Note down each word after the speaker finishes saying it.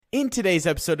In today's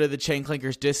episode of the Chain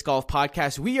Clankers Disc Golf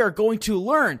Podcast, we are going to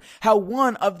learn how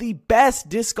one of the best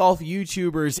disc golf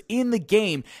YouTubers in the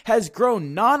game has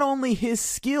grown not only his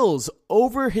skills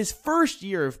over his first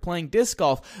year of playing disc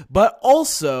golf, but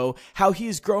also how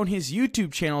he's grown his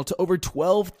YouTube channel to over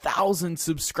 12,000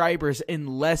 subscribers in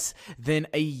less than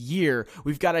a year.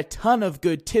 We've got a ton of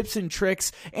good tips and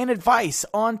tricks and advice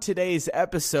on today's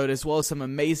episode, as well as some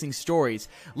amazing stories.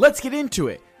 Let's get into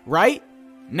it right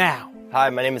now. Hi,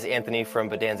 my name is Anthony from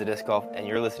Bodanza Disc Golf, and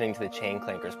you're listening to the Chain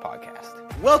Clankers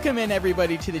Podcast. Welcome in,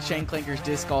 everybody, to the Chain Clankers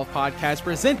Disc Golf Podcast,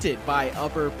 presented by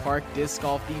Upper Park Disc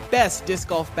Golf, the best disc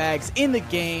golf bags in the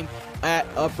game at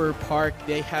Upper Park.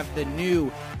 They have the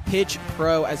new Pitch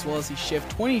Pro as well as the Shift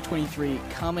 2023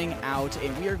 coming out,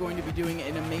 and we are going to be doing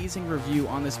an amazing review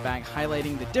on this bag,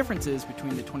 highlighting the differences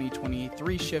between the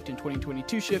 2023 Shift and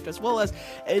 2022 Shift, as well as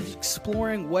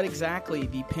exploring what exactly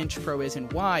the Pinch Pro is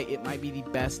and why it might be the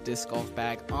best disc golf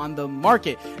bag on the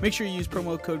market. Make sure you use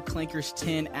promo code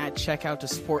CLANKERS10 at checkout to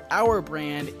support our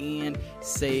brand and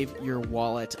save your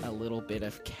wallet a little bit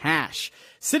of cash.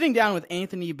 Sitting down with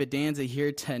Anthony Bodanza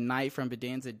here tonight from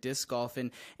Bodanza Disc Golf,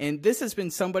 and this has been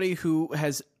somebody who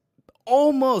has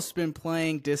almost been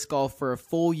playing disc golf for a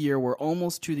full year. We're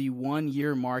almost to the 1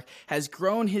 year mark, has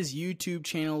grown his YouTube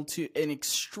channel to an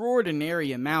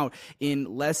extraordinary amount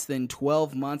in less than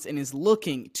 12 months, and is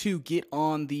looking to get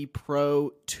on the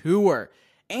pro tour.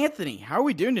 Anthony, how are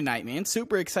we doing tonight, man?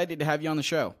 Super excited to have you on the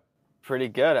show. Pretty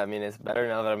good. I mean, it's better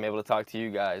now that I'm able to talk to you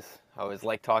guys. I always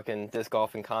like talking disc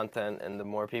golf and content, and the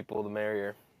more people, the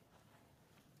merrier.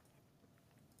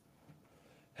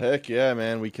 Heck yeah,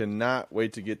 man. We cannot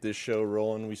wait to get this show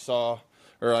rolling.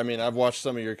 I've watched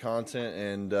some of your content,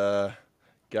 and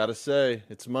gotta say,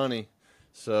 it's money.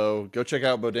 So go check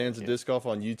out Bodanza Disc Golf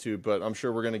on YouTube, but I'm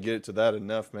sure we're going to get to that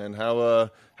enough, man.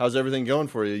 How's everything going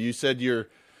for you? You said you're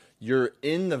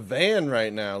in the van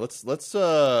right now. Let's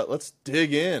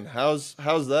dig in. How's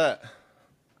that?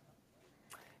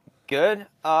 Good.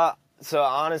 So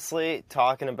honestly,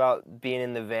 talking about being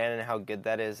in the van and how good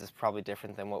that is probably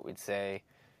different than what we'd say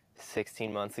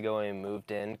 16 months ago when we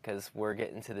moved in, because we're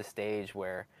getting to the stage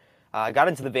where I got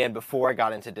into the van before I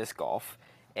got into disc golf,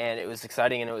 and it was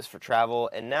exciting and it was for travel,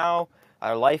 and now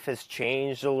our life has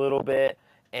changed a little bit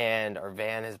and our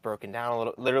van has broken down a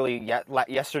little. Literally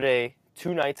yesterday,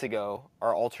 2 nights ago,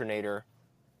 our alternator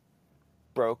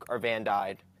broke, our van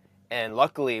died. And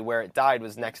luckily, where it died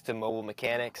was next to Mobile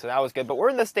Mechanics, so that was good. But we're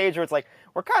in the stage where it's like,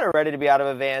 we're kind of ready to be out of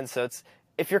a van, so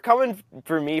if you're coming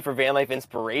for me for van life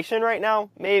inspiration right now,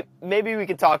 maybe we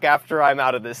can talk after I'm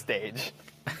out of this stage.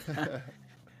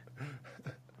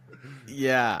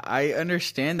 Yeah, I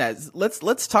understand that.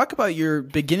 Let's talk about your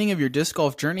beginning of your disc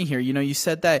golf journey here. You know, you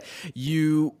said that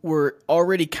you were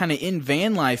already kind of in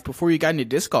van life before you got into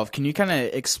disc golf. Can you kind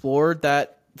of explore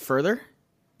that further?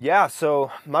 Yeah,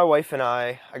 so my wife and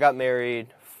I got married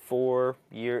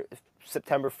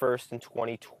September 1st in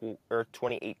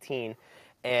 2018,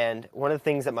 and one of the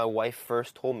things that my wife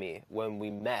first told me when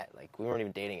we met, like we weren't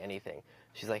even dating anything,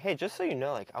 she's like, hey, just so you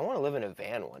know, like I want to live in a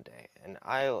van one day. And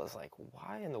I was like,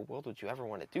 why in the world would you ever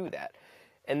want to do that?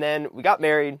 And then we got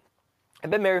married.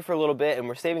 I've been married for a little bit, and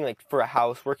we're saving like for a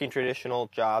house, working traditional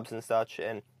jobs and such,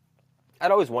 and I'd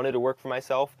always wanted to work for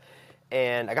myself,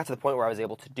 and I got to the point where I was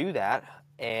able to do that.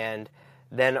 And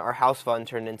then our house fund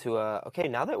turned into okay,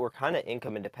 now that we're kind of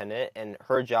income independent and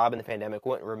her job in the pandemic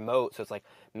went remote, so it's like,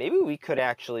 maybe we could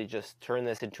actually just turn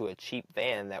this into a cheap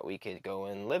van that we could go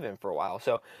and live in for a while.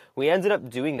 So we ended up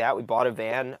doing that. We bought a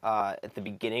van at the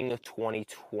beginning of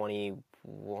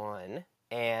 2021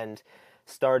 and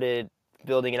started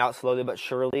building it out slowly but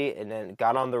surely, and then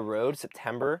got on the road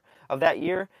September of that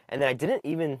year. And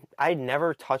then I'd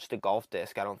never touched a golf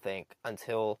disc, I don't think,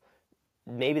 until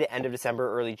maybe the end of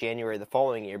December, early January the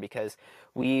following year, because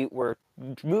we were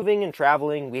moving and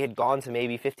traveling. We had gone to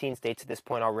maybe 15 states at this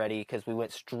point already, because we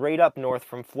went straight up north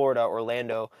from Florida,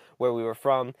 Orlando, where we were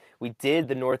from. We did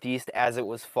the Northeast as it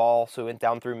was fall, so we went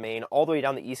down through Maine, all the way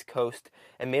down the East Coast,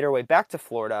 and made our way back to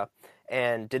Florida,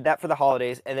 and did that for the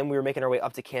holidays. And then we were making our way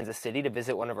up to Kansas City to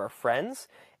visit one of our friends,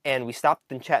 and we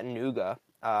stopped in Chattanooga.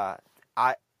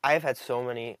 I've had so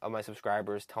many of my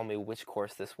subscribers tell me which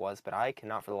course this was, but I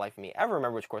cannot for the life of me ever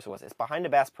remember which course it was. It's behind the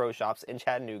Bass Pro Shops in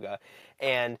Chattanooga,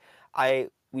 and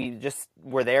we just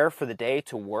were there for the day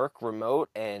to work remote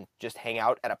and just hang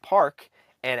out at a park.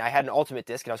 And I had an Ultimate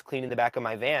disc, and I was cleaning the back of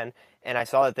my van, and I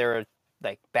saw that there were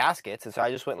like baskets, and so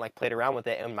I just went and like played around with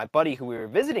it. And my buddy who we were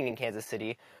visiting in Kansas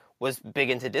City was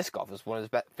big into disc golf. It was one of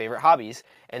his favorite hobbies.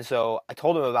 And so I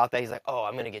told him about that. He's like, oh,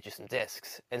 I'm going to get you some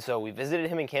discs. And so we visited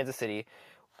him in Kansas City.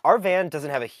 Our van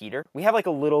doesn't have a heater. We have like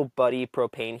a little buddy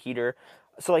propane heater.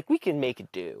 so like we can make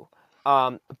it do.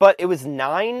 But it was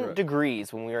 9 Right.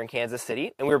 degrees when we were in Kansas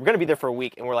City, and we were going to be there for a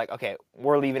week, and we're like, okay,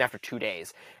 we're leaving after 2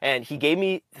 days. And he gave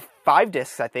me 5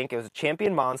 discs, I think. It was a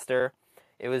Champion Monster.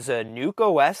 It was a Nuke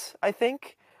OS, I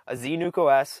think, a Z Nuke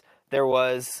OS. There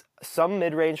was some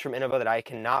mid-range from Innova that I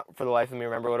cannot for the life of me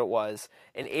remember what it was,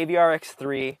 an AVR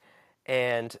X3,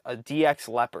 and a DX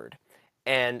Leopard.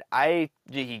 And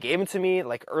he gave it to me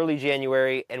like early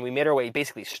January, and we made our way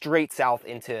basically straight south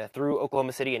through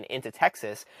Oklahoma City and into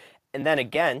Texas. And then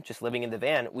again, just living in the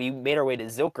van, we made our way to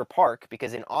Zilker Park,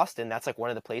 because in Austin, that's like one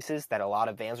of the places that a lot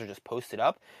of vans are just posted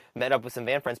up. Met up with some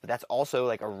van friends, but that's also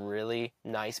like a really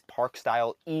nice park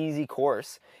style, easy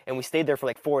course. And we stayed there for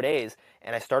like 4 days,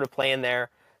 and I started playing there,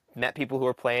 met people who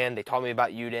were playing. They taught me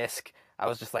about U-Disc. I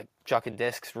was just like chucking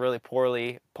discs really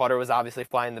poorly. Putter was obviously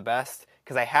flying the best,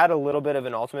 because I had a little bit of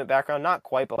an ultimate background, not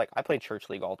quite, but like I played church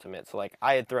league ultimate. So like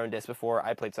I had thrown discs before,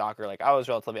 I played soccer, like I was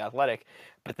relatively athletic,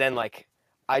 but then like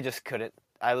I just couldn't.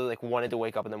 I like wanted to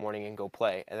wake up in the morning and go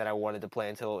play, and then I wanted to play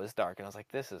until it was dark, and I was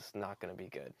like, this is not going to be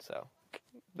good. So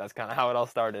that's kind of how it all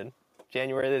started.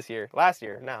 January last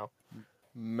year now.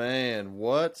 Man,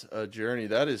 what a journey.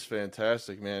 That is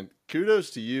fantastic, man.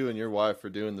 Kudos to you and your wife for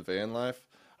doing the van life.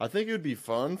 I think it would be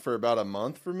fun for about a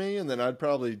month for me, and then I'd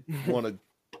probably want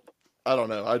to, I don't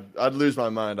know, I'd lose my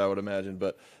mind, I would imagine.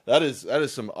 But that is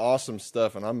some awesome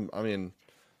stuff, and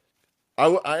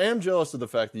I am jealous of the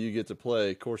fact that you get to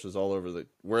play courses all over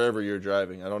wherever you're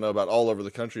driving. I don't know about all over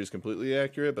the country is completely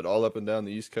accurate, but all up and down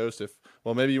the East Coast.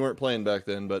 Maybe you weren't playing back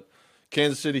then, but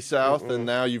Kansas City South, and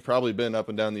now you've probably been up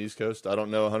and down the East Coast. I don't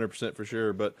know 100% for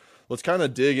sure, but let's kind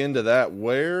of dig into that.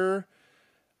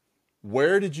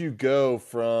 Where did you go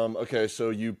from? Okay, so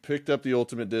you picked up the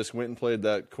Ultimate Disc, went and played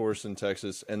that course in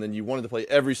Texas, and then you wanted to play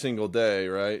every single day,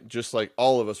 right? Just like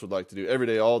all of us would like to do, every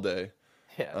day, all day.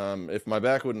 Yeah. If my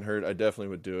back wouldn't hurt, I definitely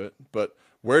would do it. But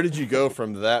where did you go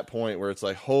from that point where it's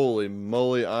like, holy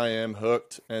moly, I am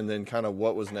hooked, and then kind of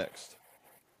what was next?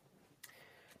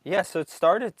 Yeah, so it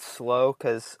started slow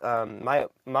because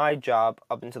my job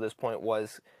up until this point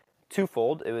was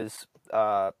twofold. It was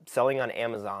selling on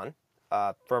Amazon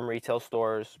from retail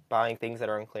stores, buying things that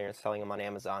are on clearance, selling them on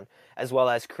Amazon, as well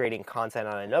as creating content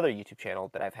on another YouTube channel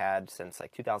that I've had since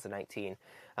like 2019,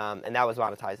 and that was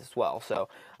monetized as well. So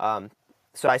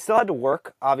I still had to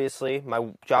work, obviously. My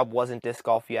job wasn't disc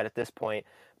golf yet at this point,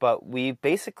 but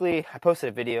I posted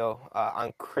a video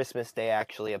on Christmas Day,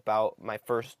 actually, about my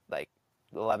first,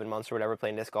 11 months or whatever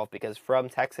playing disc golf, because from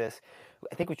Texas,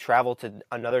 I think we traveled to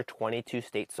another 22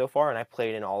 states so far, and I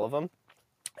played in all of them.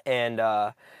 And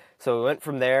so we went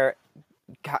from there,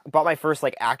 bought my first,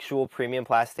 actual premium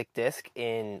plastic disc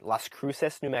in Las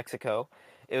Cruces, New Mexico.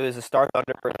 It was a Star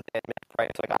Thunderbird at the end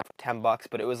price, so I got it for $10,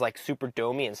 but it was super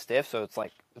domey and stiff, so it's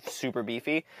super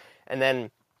beefy. And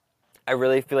then I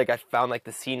really feel like I found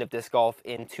the scene of disc golf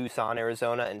in Tucson,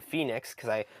 Arizona, and Phoenix, because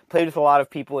I played with a lot of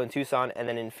people in Tucson, and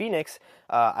then in Phoenix,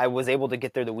 I was able to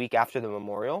get there the week after the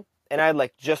Memorial. And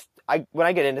when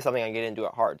I get into something, I get into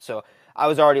it hard. So I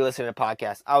was already listening to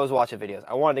podcasts. I was watching videos.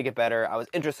 I wanted to get better. I was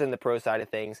interested in the pro side of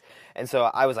things. And so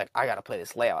I was like, I got to play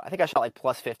this layout. I think I shot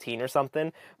plus 15 or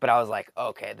something, but I was like,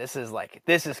 okay, this is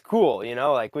cool, we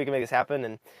can make this happen.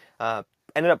 And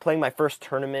ended up playing my first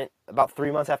tournament about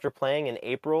 3 months after playing in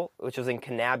April, which was in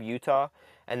Kanab, Utah.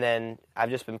 And then I've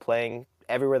just been playing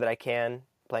everywhere that I can,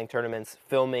 playing tournaments,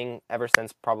 filming ever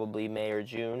since probably May or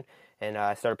June. And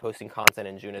I started posting content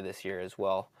in June of this year as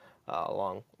well,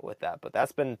 along with that. But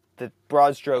that's been the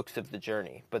broad strokes of the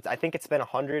journey. But I think it's been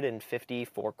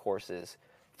 154 courses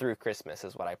through Christmas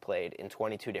is what I played in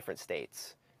 22 different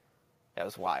states. That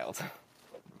was wild.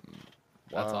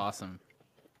 That's awesome.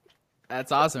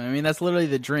 That's awesome. I mean, that's literally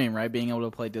the dream, right? Being able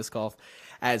to play disc golf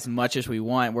as much as we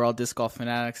want. We're all disc golf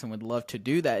fanatics and would love to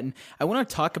do that. And I want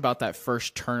to talk about that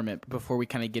first tournament before we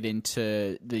kind of get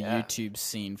into the YouTube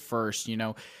scene first.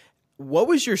 What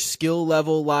was your skill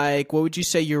level like? What would you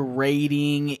say your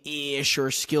rating-ish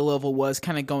or skill level was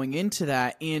kind of going into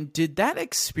that? And did that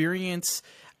experience,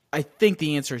 I think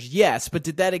the answer is yes, but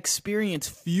did that experience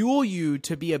fuel you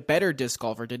to be a better disc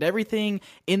golfer? Did everything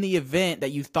in the event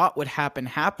that you thought would happen?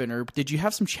 Or did you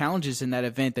have some challenges in that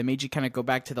event that made you kind of go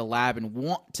back to the lab and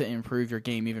want to improve your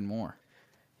game even more?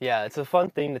 Yeah, it's a fun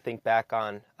thing to think back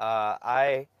on.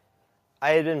 I'd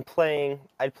played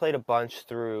a bunch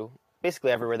through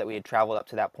basically everywhere that we had traveled up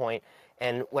to that point.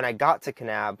 And when I got to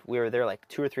Kanab, we were there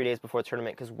 2 or 3 days before the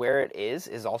tournament, because where it is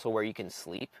also where you can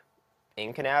sleep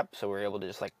in Kanab. So we were able to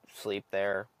just sleep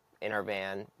there in our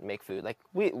van, make food.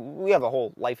 We have a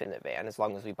whole life in the van. As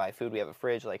long as we buy food, we have a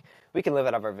fridge. We can live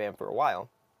out of our van for a while.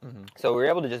 Mm-hmm. So we were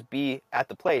able to just be at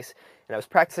the place. And I was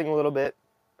practicing a little bit.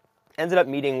 ended up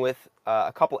meeting with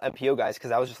a couple MPO guys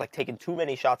because I was just like taking too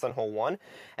many shots on hole 1,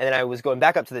 and then I was going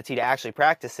back up to the tee to actually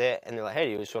practice it, and they're like, hey,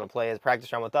 do you just want to play as a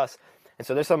practice round with us? And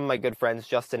so there's some of my good friends,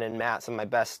 Justin and Matt, some of my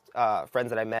best friends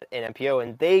that I met in MPO,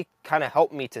 and they kind of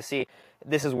helped me to see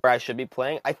this is where I should be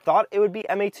playing. I thought it would be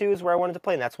MA2 is where I wanted to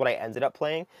play, and that's what I ended up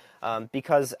playing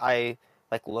because I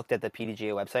like looked at the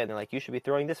PDGA website, and they're like, you should be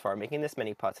throwing this far, making this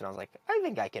many putts, and I was like, I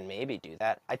think I can maybe do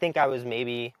that. I think I was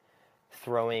maybe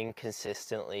throwing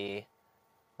consistently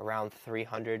around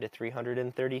 300 to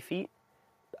 330 feet,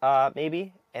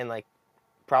 maybe, and like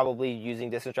probably using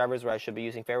distance drivers where I should be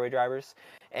using fairway drivers.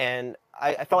 And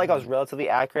I felt like I was relatively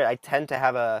accurate. I tend to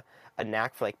have a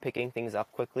knack for like picking things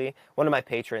up quickly. One of my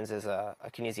patrons is a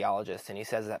kinesiologist, and he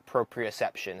says that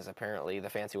proprioception is apparently the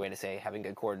fancy way to say having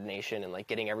good coordination and like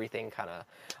getting everything kind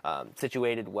of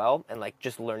situated well and like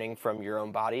just learning from your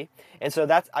own body. And so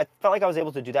I felt like I was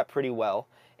able to do that pretty well.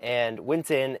 And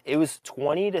went in, it was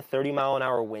 20 to 30 mile an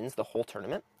hour winds the whole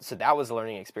tournament. So that was a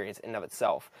learning experience in and of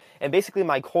itself. And basically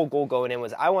my whole goal going in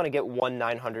was I want to get one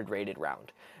 900 rated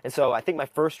round. And so I think my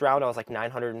first round I was like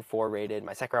 904 rated.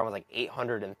 My second round was like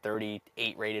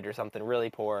 838 rated or something really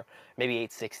poor, maybe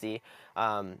 860.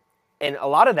 And a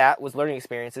lot of that was learning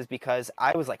experiences because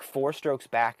I was like 4 strokes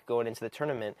back going into the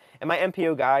tournament. And my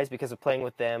MPO guys, because of playing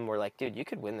with them, were like, dude, you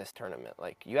could win this tournament.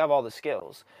 Like, you have all the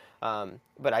skills.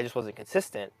 But I just wasn't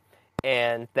consistent.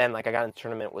 And then, like, I got in the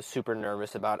tournament, was super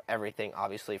nervous about everything.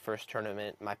 Obviously, first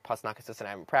tournament, my putt's not consistent. I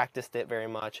haven't practiced it very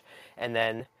much. And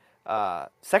then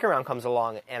second round comes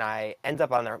along, and I end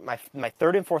up on my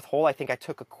third and fourth hole. I think I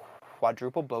took a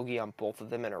quadruple bogey on both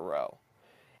of them in a row.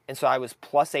 And so I was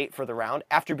 +8 for the round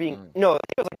after being, no, I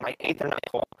think it was like my 8th or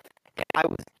 9th hole. And I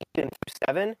was even through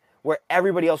 7 where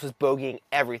everybody else was bogeying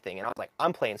everything. And I was like,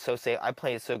 I'm playing so safe. I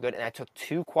played so good. And I took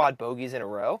 2 quad bogeys in a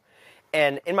row.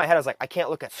 And in my head, I was like, I can't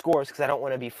look at scores because I don't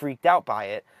want to be freaked out by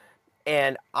it.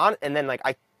 And then like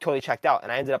I totally checked out.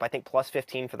 And I ended up, I think,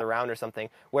 +15 for the round or something,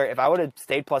 where if I would have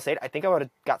stayed +8, I think I would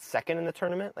have got second in the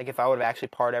tournament. Like if I would have actually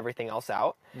parred everything else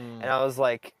out. And I was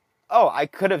like, oh, I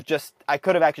could have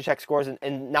actually checked scores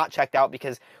and not checked out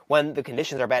because when the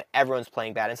conditions are bad, everyone's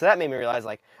playing bad. And so that made me realize,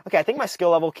 like, okay, I think my skill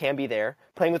level can be there.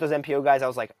 Playing with those MPO guys, I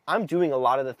was like, I'm doing a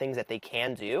lot of the things that they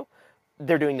can do.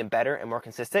 They're doing them better and more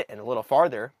consistent and a little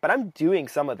farther, but I'm doing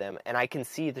some of them, and I can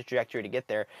see the trajectory to get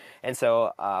there. And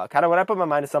so kind of when I put my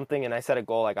mind to something and I set a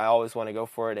goal, like I always want to go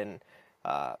for it, and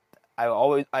I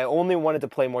only wanted to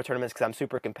play more tournaments because I'm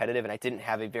super competitive and I didn't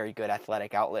have a very good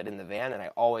athletic outlet in the van, and I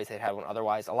always had one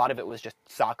otherwise. A lot of it was just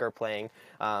soccer, playing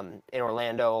in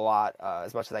Orlando a lot,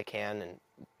 as much as I can, and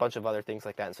a bunch of other things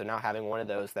like that. And so now having one of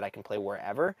those that I can play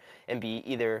wherever and be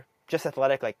either just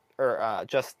athletic, like, or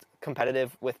just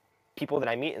competitive with people that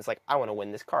I meet, and it's like, I want to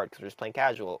win this card because we're just playing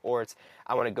casual, or it's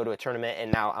I want to go to a tournament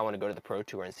and now I want to go to the Pro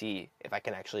Tour and see if I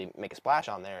can actually make a splash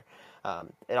on there.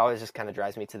 It always just kind of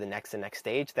drives me to the next and next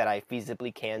stage that I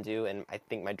feasibly can do, and I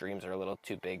think my dreams are a little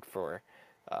too big for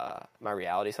my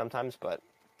reality sometimes, but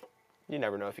you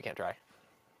never know if you can't try.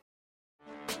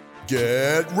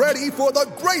 Get ready for the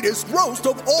greatest roast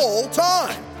of all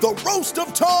time, the Roast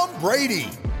of Tom Brady,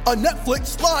 a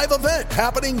Netflix live event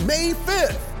happening May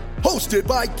 5th. Hosted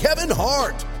by Kevin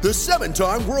Hart, the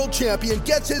 7-time world champion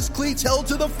gets his cleats held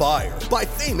to the fire by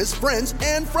famous friends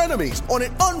and frenemies on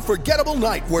an unforgettable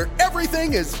night where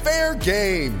everything is fair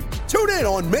game. Tune in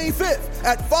on May 5th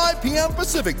at 5 p.m.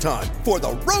 Pacific time for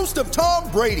the Roast of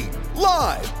Tom Brady,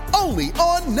 live only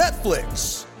on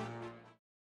Netflix.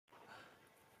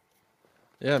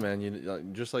 Yeah, man. You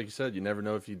just like you said, you never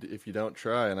know if you don't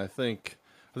try, and I think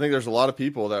there's a lot of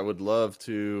people that would love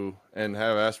to and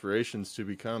have aspirations to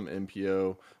become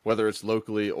MPO, whether it's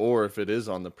locally or if it is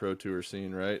on the Pro Tour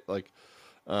scene, right? Like,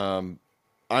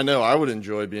 I know I would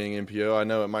enjoy being MPO. I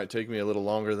know it might take me a little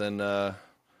longer than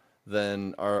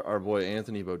our boy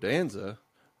Anthony Bodanza,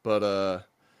 but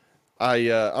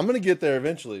I'm gonna get there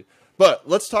eventually. But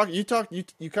let's talk. You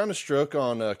kind of stroke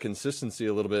on consistency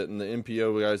a little bit in the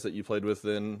MPO guys that you played with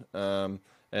then,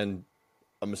 and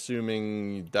I'm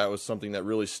assuming that was something that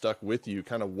really stuck with you.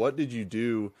 Kind of what did you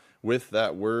do with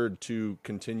that word to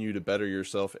continue to better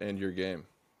yourself and your game?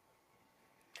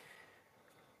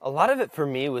 A lot of it for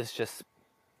me was just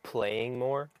playing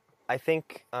more. I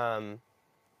think I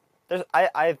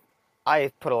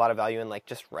put a lot of value in like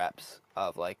just reps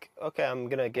of like, okay, I'm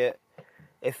gonna get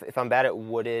if I'm bad at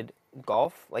wooded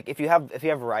golf, like if you have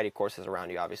a variety of courses around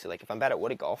you, obviously, like if I'm bad at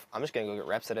wooded golf, I'm just gonna go get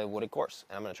reps at a wooded course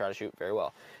and I'm gonna try to shoot very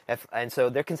well. And so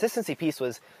their consistency piece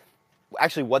was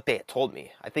actually what they had told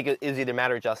me. I think it was either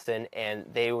Matt or Justin, and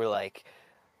they were like,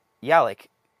 yeah, like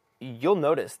you'll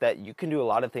notice that you can do a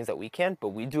lot of things that we can, but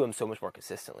we do them so much more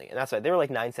consistently. And that's why they were like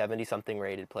 970 something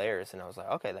rated players, and I was like,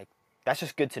 okay, like that's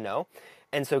just good to know.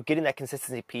 And so getting that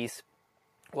consistency piece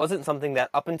wasn't something that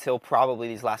up until probably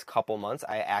these last couple months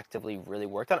I actively really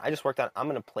worked on. I just worked on, I'm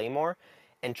going to play more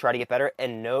and try to get better,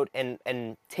 and note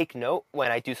and take note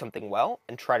when I do something well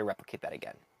and try to replicate that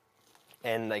again.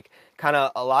 And like kind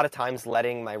of a lot of times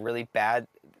letting my really bad,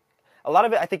 a lot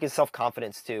of it I think is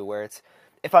self-confidence too, where it's,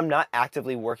 if I'm not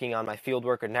actively working on my field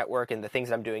work or network and the things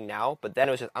that I'm doing now, but then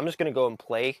it was just, I'm just going to go and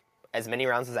play as many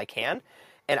rounds as I can.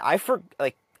 And I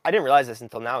didn't realize this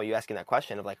until now, you asking that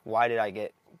question of like, why did I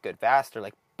get good fast or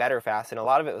like better fast? And a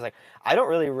lot of it was like, I don't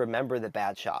really remember the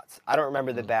bad shots. I don't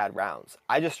remember the bad rounds.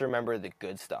 I just remember the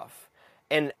good stuff.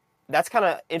 And that's kind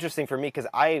of interesting for me because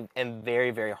I am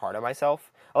very, very hard on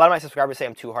myself. A lot of my subscribers say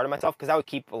I'm too hard on myself because I would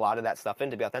keep a lot of that stuff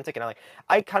in to be authentic. And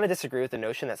I kind of disagree with the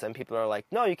notion that some people are like,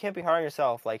 no, you can't be hard on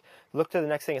yourself. Like, look to the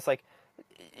next thing. It's like,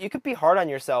 you could be hard on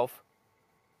yourself,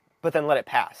 but then let it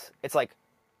pass. It's like,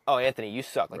 oh, Anthony, you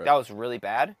suck. Like, that was really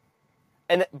bad.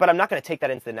 But I'm not going to take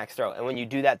that into the next throw. And when you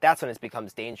do that, that's when it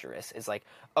becomes dangerous. It's like,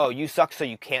 oh, you suck, so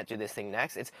you can't do this thing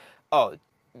next. It's, oh,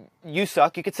 you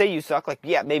suck. You could say you suck. Like,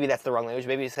 yeah, maybe that's the wrong language.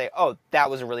 Maybe you say, oh, that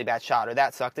was a really bad shot, or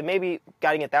that sucked. And maybe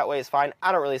guiding it that way is fine.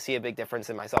 I don't really see a big difference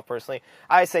in myself personally.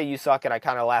 I say you suck, and I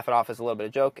kind of laugh it off as a little bit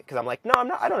of joke because I'm like, no, I'm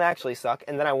not. I don't actually suck.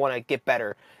 And then I want to get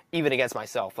better, even against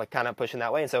myself, like kind of pushing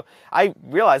that way. And so I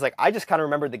realized, like, I just kind of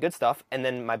remembered the good stuff, and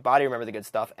then my body remembered the good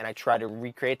stuff, and I tried to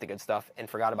recreate the good stuff and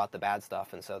forgot about the bad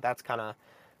stuff. And so that's kind of,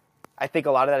 I think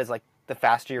a lot of that is like the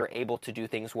faster you're able to do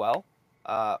things well,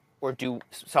 or do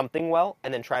something well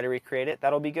and then try to recreate it,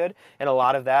 that'll be good. And a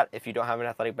lot of that, if you don't have an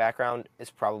athletic background,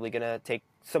 is probably going to take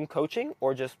some coaching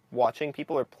or just watching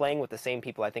people or playing with the same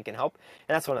people, I think can help.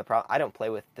 And that's one of the problems. I don't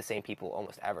play with the same people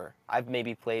almost ever. I've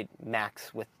maybe played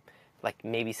max with like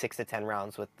maybe 6 to 10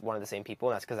 rounds with one of the same people,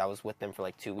 and that's because I was with them for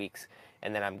like 2 weeks,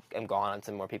 and then I'm gone on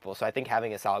some more people. So I think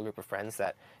having a solid group of friends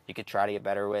that you could try to get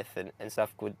better with and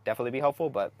stuff would definitely be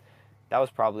helpful, but that was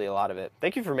probably a lot of it.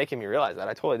 Thank you for making me realize that.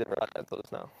 I totally didn't realize that until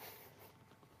just now.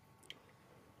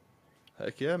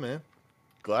 Heck yeah, man.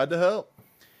 Glad to help.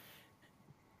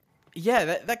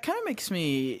 Yeah, that kind of makes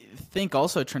me think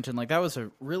also, Trenton, like that was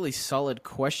a really solid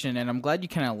question, and I'm glad you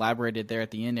kind of elaborated there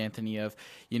at the end, Anthony, of,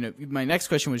 you know, my next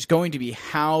question was going to be,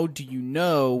 how do you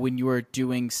know when you are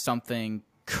doing something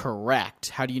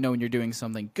correct? How do you know when you're doing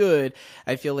something good?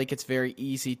 I feel like it's very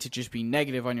easy to just be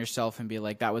negative on yourself and be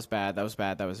like, that was bad, that was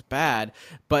bad, that was bad.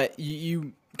 But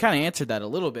you kind of answered that a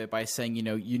little bit by saying, you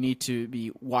know, you need to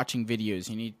be watching videos.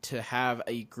 You need to have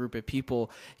a group of people,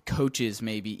 coaches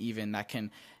maybe even, that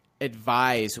can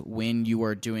advise when you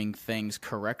are doing things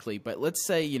correctly. But let's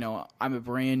say, you know, I'm a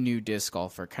brand new disc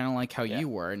golfer, kind of like how you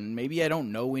were, and maybe I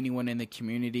don't know anyone in the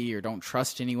community or don't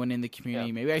trust anyone in the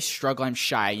community. Maybe I struggle. I'm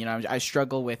shy. You know, I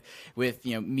struggle with,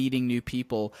 you know, meeting new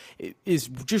people. Is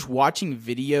just watching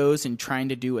videos and trying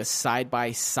to do a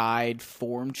side-by-side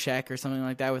form check or something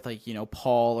like that with, like, you know,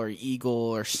 Paul or Eagle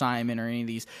or Simon or any of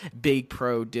these big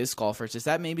pro disc golfers. Is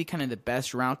that maybe kind of the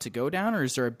best route to go down, or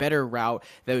is there a better route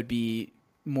that would be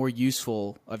more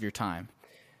useful of your time?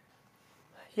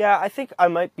 Yeah, I think I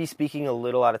might be speaking a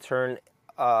little out of turn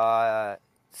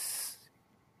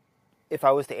if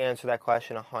I was to answer that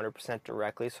question 100%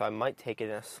 directly, so I might take it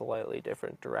in a slightly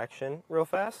different direction real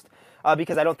fast,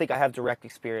 because I don't think I have direct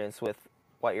experience with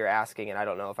what you're asking, and I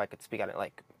don't know if I could speak on it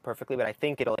like perfectly, but I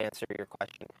think it'll answer your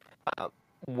question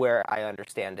where I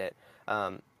understand it.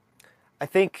 I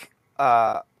think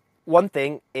one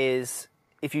thing is,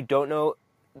 if you don't know,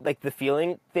 like, the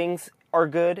feeling things are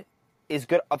good is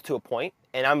good up to a point,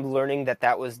 and I'm learning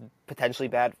that was potentially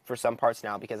bad for some parts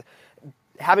now, because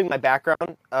having my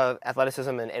background of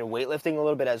athleticism and weightlifting a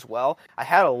little bit as well, I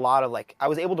had a lot of, like, I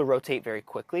was able to rotate very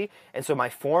quickly, and so my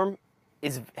form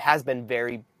has been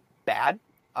very bad,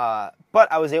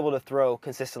 but I was able to throw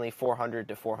consistently 400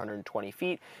 to 420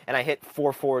 feet, and I hit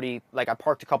 440, like, I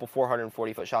parked a couple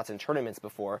 440-foot shots in tournaments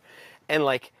before, and,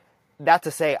 like, that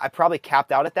to say, I probably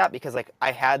capped out at that because, like,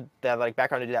 I had the, like,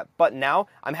 background to do that. But now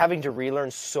I'm having to relearn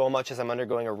so much as I'm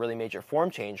undergoing a really major form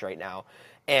change right now.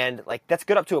 And, like, that's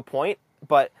good up to a point.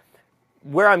 But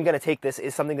where I'm going to take this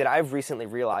is something that I've recently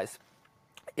realized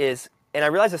is, and I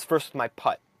realized this first with my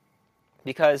putt,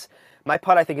 because my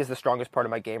putt, I think, is the strongest part of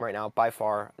my game right now by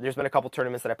far. There's been a couple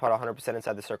tournaments that I putt 100%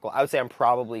 inside the circle. I would say I'm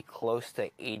probably close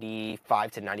to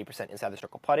 85 to 90% inside the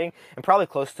circle putting, and probably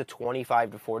close to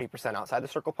 25 to 40% outside the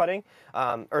circle putting,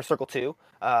 or circle two,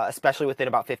 especially within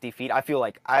about 50 feet. I feel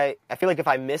like if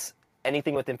I miss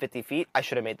anything within 50 feet, I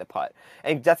should have made the putt.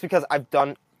 And that's because I've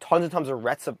done tons and tons of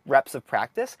reps of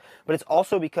practice, but it's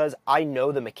also because I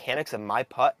know the mechanics of my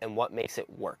putt and what makes it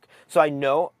work. So I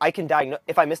know I can diagnose,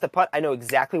 if I missed a putt, I know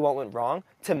exactly what went wrong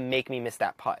to make me miss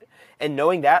that putt. And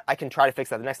knowing that, I can try to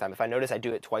fix that the next time. If I notice I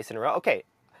do it twice in a row, okay.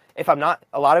 If I'm not,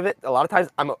 a lot of times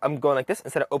I'm going like this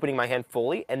instead of opening my hand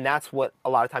fully, and that's what a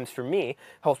lot of times for me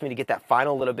helps me to get that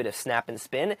final little bit of snap and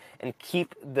spin and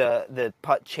keep the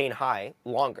putt chain high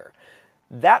longer.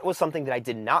 That was something that I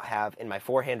did not have in my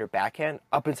forehand or backhand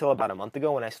up until about a month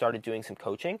ago when I started doing some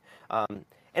coaching. And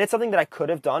it's something that I could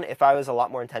have done if I was a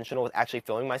lot more intentional with actually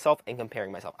filming myself and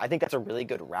comparing myself. I think that's a really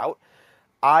good route.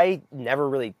 I never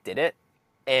really did it,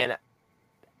 and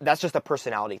that's just a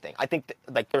personality thing. I think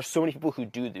there's so many people who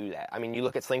do that. I mean, you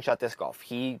look at Slingshot Disc Golf.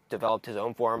 He developed his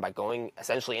own form by going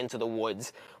essentially into the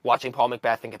woods, watching Paul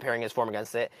McBeth and comparing his form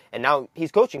against it. And now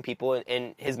he's coaching people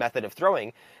in his method of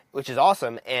throwing, which is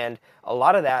awesome. And a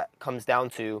lot of that comes down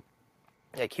to,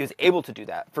 like, he was able to do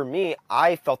that. For me,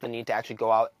 I felt the need to actually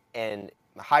go out and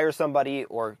hire somebody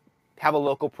or have a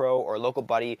local pro or a local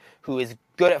buddy who is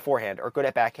good at forehand or good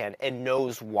at backhand and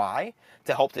knows why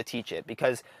to help to teach it.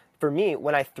 Because for me,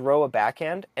 when I throw a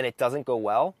backhand and it doesn't go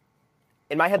well,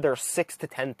 in my head there are 6 to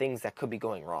 10 things that could be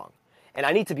going wrong. And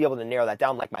I need to be able to narrow that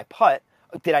down. Like my putt,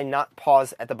 did I not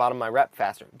pause at the bottom of my rep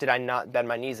faster? Did I not bend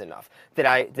my knees enough? Did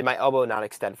my elbow not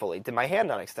extend fully? Did my hand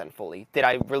not extend fully? Did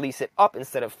I release it up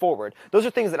instead of forward? Those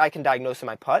are things that I can diagnose in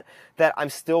my putt, that I'm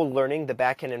still learning the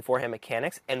backhand and forehand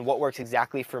mechanics and what works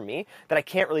exactly for me, that I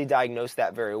can't really diagnose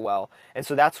that very well. And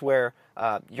so that's where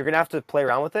you're going to have to play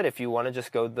around with it if you want to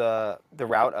just go the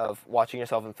route of watching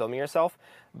yourself and filming yourself.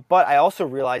 But I also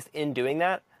realized in doing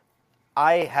that,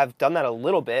 I have done that a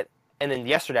little bit. And then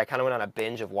yesterday I kind of went on a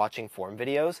binge of watching form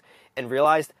videos and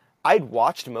realized I'd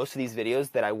watched most of these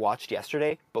videos that I watched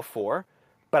yesterday before,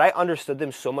 but I understood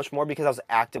them so much more because I was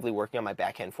actively working on my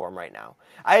backhand form right now.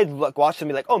 I had watched them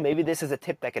and be like, oh, maybe this is a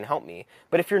tip that can help me.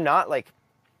 But if you're not, like,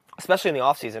 especially in the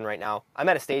off season right now, I'm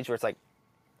at a stage where it's like,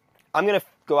 I'm going to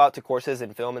go out to courses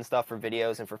and film and stuff for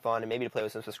videos and for fun and maybe to play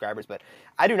with some subscribers, but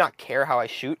I do not care how I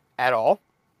shoot at all,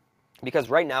 because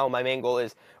right now my main goal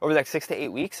is over the next 6 to 8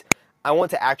 weeks, I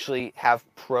want to actually have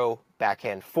pro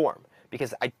backhand form,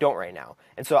 because I don't right now.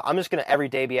 And so I'm just going to every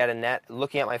day be at a net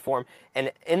looking at my form.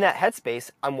 And in that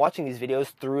headspace, I'm watching these videos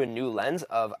through a new lens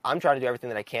of I'm trying to do everything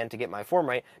that I can to get my form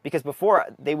right, because before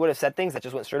they would have said things that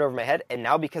just went straight over my head. And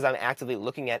now because I'm actively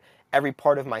looking at every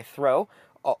part of my throw,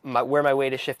 where my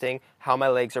weight is shifting, how my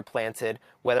legs are planted,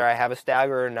 whether I have a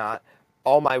stagger or not,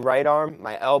 all my right arm,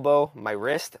 my elbow, my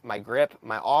wrist, my grip,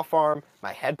 my off arm,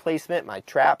 my head placement, my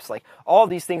traps, like all of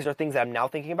these things are things that I'm now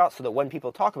thinking about so that when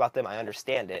people talk about them, I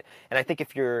understand it. And I think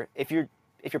if you're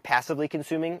passively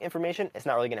consuming information, it's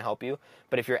not really going to help you.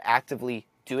 But if you're actively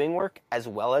doing work as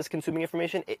well as consuming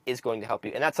information, it is going to help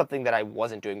you. And that's something that I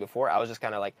wasn't doing before. I was just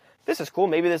kind of like, this is cool.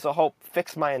 Maybe this will help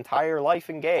fix my entire life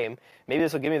and game. Maybe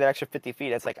this will give me that extra 50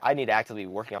 feet. It's like I need to actively be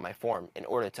working on my form in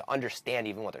order to understand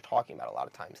even what they're talking about a lot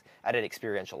of times at an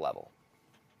experiential level.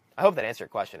 I hope that answered your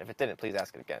question. If it didn't, please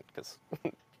ask it again. Because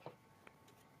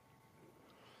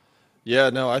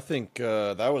Yeah, no, I think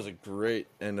that was a great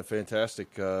and a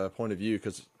fantastic point of view,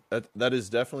 because that is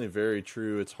definitely very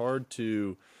true. It's hard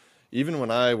to, even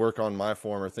when I work on my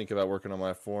form or think about working on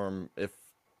my form,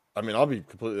 I'll be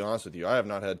completely honest with you, I have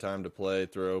not had time to play,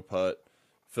 throw, putt,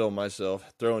 film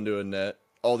myself, throw into a net,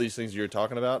 all these things you're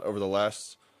talking about over the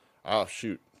last, I have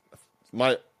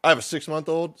a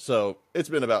 6-month-old, so it's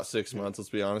been about 6 months, let's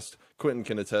be honest. Quentin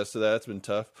can attest to that. It's been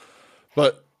tough.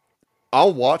 But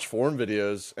I'll watch form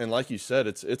videos, and like you said,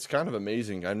 it's kind of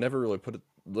amazing. I never really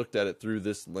looked at it through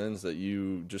this lens that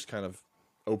you just kind of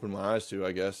opened my eyes to,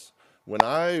 I guess. When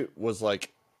I was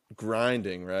like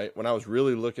grinding, right? When I was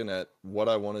really looking at what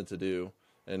I wanted to do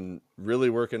and really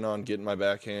working on getting my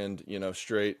backhand,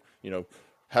 straight,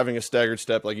 having a staggered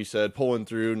step, like you said, pulling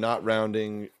through, not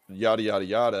rounding, yada, yada,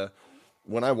 yada.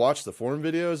 When I watched the form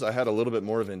videos, I had a little bit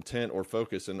more of intent or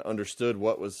focus and understood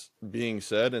what was being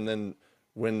said. And then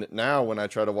when I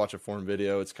try to watch a form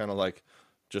video, it's kind of like,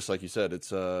 just like you said,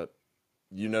 it's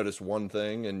you notice one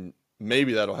thing and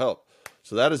maybe that'll help.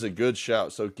 So that is a good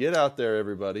shout. So get out there,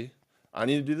 everybody. I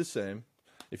need to do the same.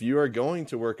 If you are going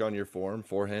to work on your form,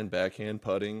 forehand, backhand,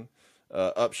 putting,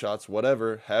 up shots,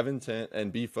 whatever, have intent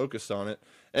and be focused on it.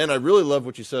 And I really love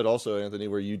what you said also, Anthony,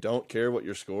 where you don't care what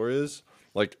your score is.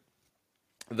 Like,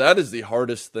 that is the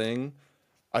hardest thing,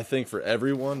 I think, for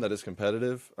everyone that is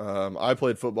competitive. I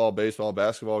played football, baseball,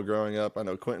 basketball growing up. I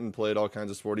know Quentin played all kinds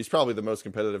of sport. He's probably the most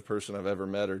competitive person I've ever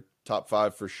met, or top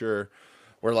 5 for sure,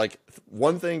 where like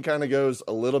one thing kind of goes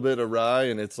a little bit awry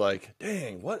and it's like,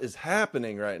 dang, what is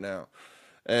happening right now?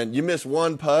 and you miss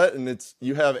one putt and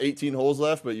you have 18 holes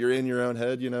left, but you're in your own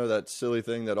head, that silly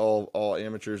thing that all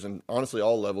amateurs and honestly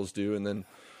all levels do. And then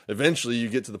eventually you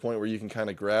get to the point where you can kind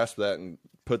of grasp that and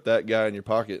put that guy in your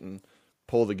pocket and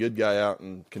pull the good guy out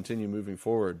and continue moving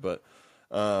forward. But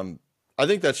I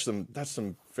think that's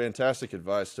some fantastic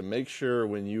advice, to make sure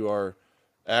when you are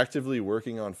actively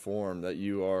working on form that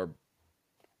you are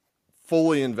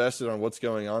fully invested on what's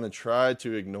going on and try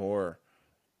to ignore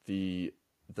the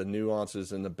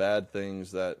nuances and the bad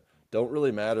things that don't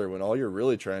really matter, when all you're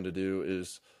really trying to do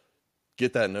is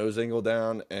get that nose angle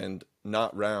down and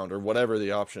not round, or whatever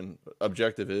the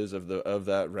objective is of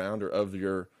that round or of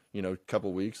your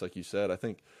couple weeks. Like you said, I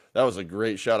think that was a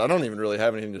great shot. I don't even really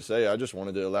have anything to say. I just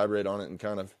wanted to elaborate on it and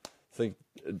kind of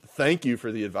thank you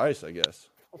for the advice, I guess.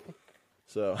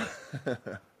 So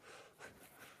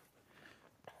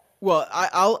well,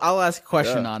 I'll ask a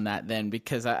question on that then,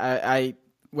 because I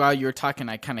while you were talking,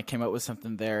 I kind of came up with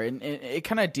something there, and it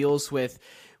kind of deals with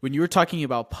when you were talking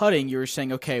about putting. You were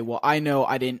saying, okay, well, I know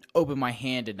I didn't open my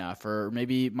hand enough, or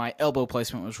maybe my elbow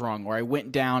placement was wrong, or I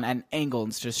went down at an angle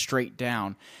instead of straight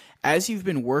down. As you've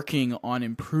been working on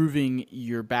improving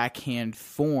your backhand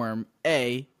form,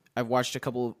 I've watched a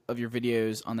couple of your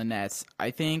videos on the nets.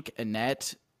 I think a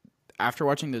net, after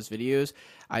watching those videos,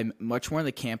 I'm much more in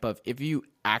the camp of, if you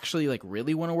actually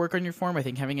really want to work on your form, I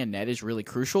think having a net is really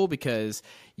crucial, because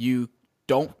you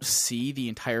don't see the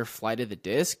entire flight of the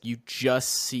disc. You just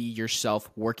see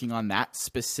yourself working on that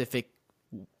specific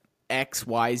X,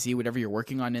 Y, Z, whatever you're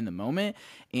working on in the moment,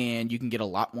 and you can get a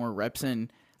lot more reps in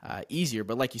easier.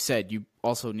 But like you said, you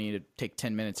also need to take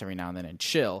 10 minutes every now and then and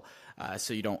chill,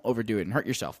 so you don't overdo it and hurt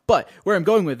yourself. But where I'm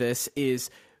going with this is,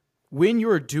 when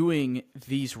you're doing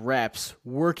these reps,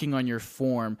 working on your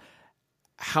form,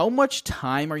 how much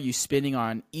time are you spending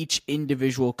on each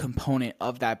individual component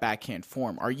of that backhand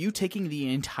form? Are you taking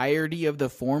the entirety of the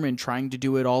form and trying to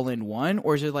do it all in one?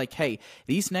 Or is it like, hey,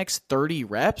 these next 30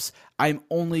 reps, I'm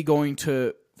only going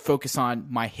to focus on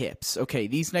my hips. Okay,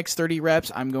 these next 30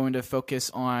 reps, I'm going to focus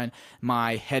on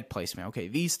my head placement. Okay,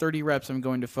 these 30 reps, I'm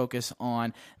going to focus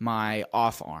on my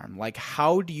off arm. Like,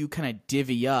 how do you kind of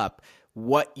divvy up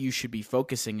what you should be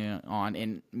focusing on?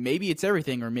 And maybe it's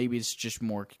everything, or maybe it's just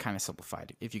more kind of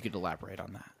simplified, if you could elaborate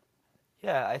on that.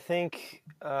 Yeah, I think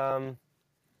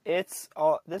this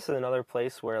is another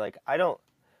place where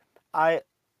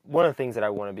one of the things that I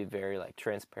want to be very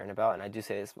transparent about, and I do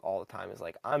say this all the time, is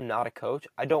I'm not a coach.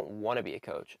 I don't want to be a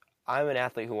coach. I'm an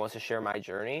athlete who wants to share my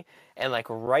journey, and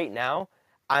right now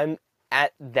I'm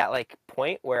at that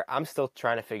point where I'm still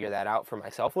trying to figure that out for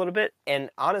myself a little bit. And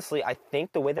honestly, I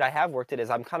think the way that I have worked it is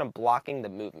I'm kind of blocking the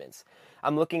movements.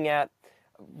 I'm looking at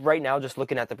right now, just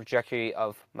looking at the trajectory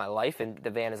of my life, and the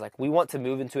van is we want to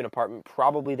move into an apartment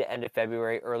probably the end of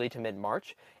February, early to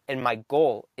mid-March. And my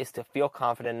goal is to feel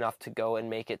confident enough to go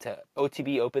and make it to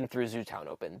OTB Open through Zootown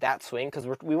Open. That swing, because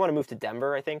we want to move to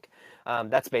Denver, I think.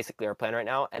 That's basically our plan right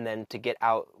now. And then to get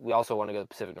out, we also want to go to the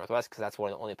Pacific Northwest, because that's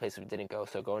one of the only places we didn't go.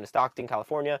 So going to Stockton,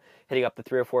 California, hitting up the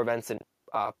 3 or 4 events in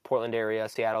Portland area,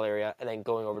 Seattle area, and then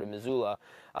going over to Missoula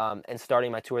and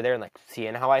starting my tour there and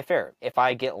seeing how I fare. If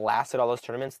I get last at all those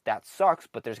tournaments, that sucks,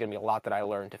 but there's going to be a lot that I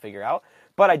learned to figure out.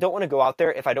 But I don't want to go out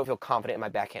there if I don't feel confident in my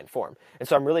backhand form. And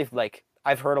so I'm really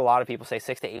I've heard a lot of people say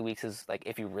 6 to 8 weeks is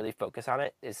if you really focus on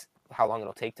it, is how long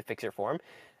it'll take to fix your form.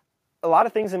 A lot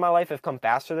of things in my life have come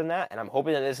faster than that, and I'm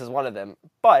hoping that this is one of them.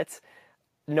 But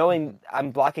knowing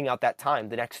I'm blocking out that time,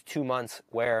 the next 2 months,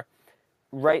 where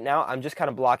right now I'm just kind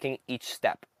of blocking each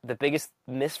step. The biggest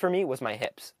miss for me was my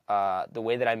hips. The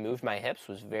way that I moved my hips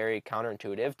was very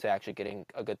counterintuitive to actually getting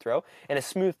a good throw and a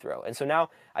smooth throw. And so now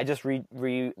I just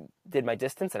did my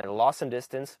distance, and I lost some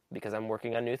distance because I'm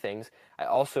working on new things. I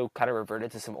also kind of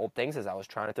reverted to some old things as I was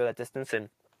trying to throw that distance. And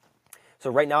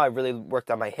so right now I really worked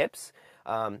on my hips,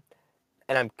 and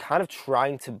I'm kind of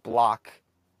trying to block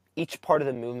each part of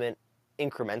the movement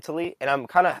incrementally, and I'm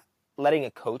kind of letting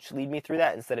a coach lead me through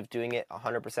that instead of doing it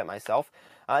 100% myself.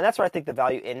 And that's where I think the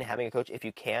value in having a coach, if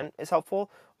you can, is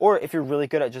helpful. Or if you're really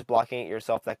good at just blocking it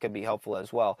yourself, that could be helpful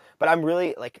as well. But I'm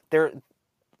really the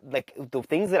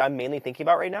things that I'm mainly thinking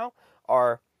about right now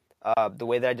are the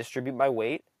way that I distribute my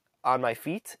weight on my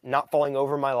feet, not falling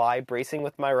over my lie, bracing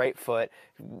with my right foot,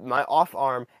 my off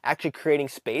arm, actually creating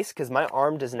space, because my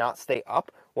arm does not stay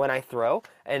up when I throw.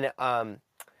 And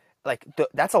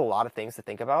that's a lot of things to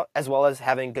think about, as well as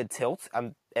having good tilt,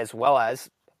 as well as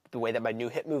the way that my new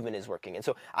hip movement is working. And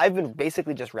so I've been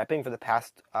basically just repping for the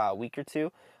past week or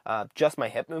two, just my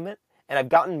hip movement, and I've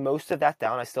gotten most of that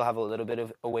down. I still have a little bit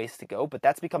of a ways to go, but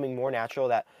that's becoming more natural.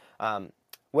 That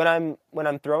when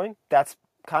I'm throwing, that's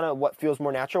kind of what feels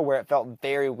more natural, where it felt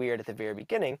very weird at the very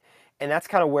beginning. And that's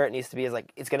kind of where it needs to be, is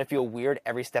like, it's going to feel weird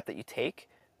every step that you take,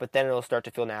 but then it'll start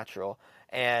to feel natural.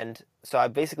 And so I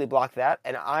basically blocked that,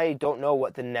 and I don't know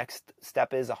what the next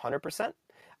step is 100%.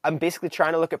 I'm basically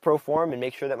trying to look at pro form and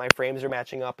make sure that my frames are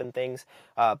matching up and things,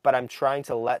 but I'm trying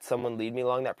to let someone lead me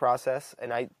along that process,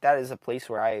 and that is a place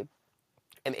where I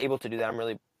am able to do that. I'm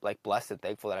really like blessed and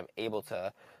thankful that I'm able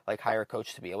to like hire a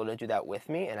coach to be able to do that with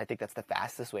me, and I think that's the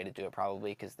fastest way to do it,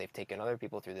 probably because they've taken other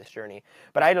people through this journey.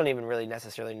 But I don't even really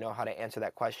necessarily know how to answer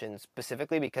that question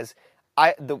specifically, because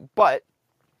but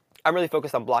I'm really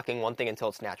focused on blocking one thing until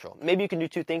it's natural. Maybe you can do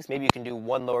two things. Maybe you can do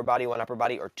one lower body, one upper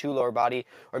body, or two lower body.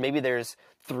 Or maybe there's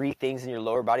three things in your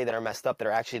lower body that are messed up that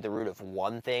are actually the root of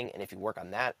one thing. And if you work on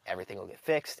that, everything will get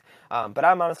fixed. But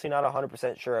I'm honestly not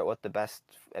 100% sure at what the best,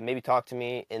 and maybe talk to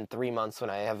me in 3 months when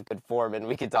I have good form and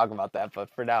we can talk about that. But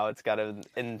for now, it's kind of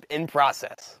in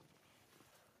process.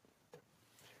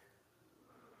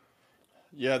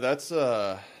 Yeah, that's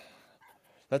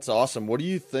awesome. What do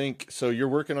you think? So you're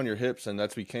working on your hips, and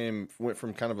went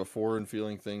from kind of a foreign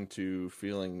feeling thing to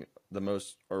feeling the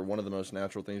most, or one of the most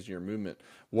natural things in your movement.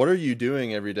 What are you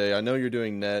doing every day? I know you're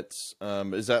doing nets.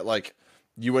 Is that like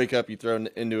you wake up, you throw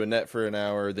into a net for an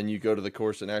hour, then you go to the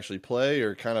course and actually play,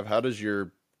 or kind of how does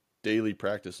your daily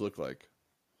practice look like?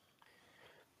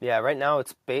 Yeah, right now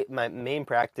it's my main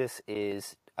practice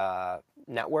is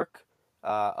network.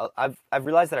 I've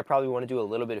realized that I probably want to do a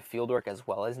little bit of field work as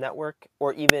well as network,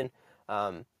 or even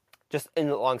just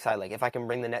alongside, like if I can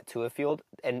bring the net to a field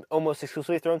and almost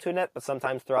exclusively throw into a net, but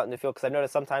sometimes throw out in the field, because I've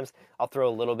noticed sometimes I'll throw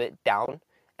a little bit down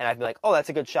and I'd be like, oh, that's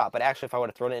a good shot. But actually, if I would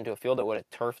have thrown it into a field that would have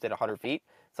turfed at 100 feet,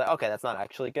 it's like, okay, that's not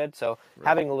actually good. So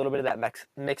having a little bit of that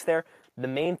mix there. The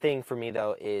main thing for me,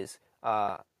 though, is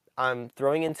I'm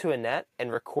throwing into a net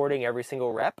and recording every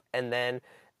single rep. And then,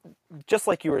 just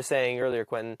like you were saying earlier,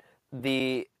 Quentin,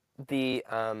 the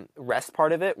rest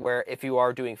part of it, where if you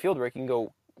are doing field work, you can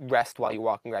go rest while you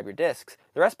walk and grab your discs.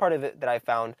 The rest part of it that I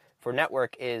found for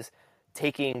network is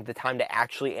taking the time to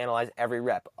actually analyze every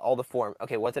rep, all the form.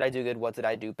 Okay, what did I do good? What did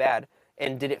I do bad?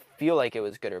 And did it feel like it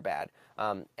was good or bad?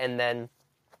 And then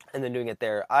doing it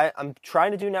there. I'm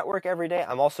trying to do network every day.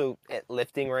 I'm also at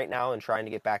lifting right now and trying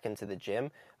to get back into the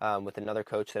gym with another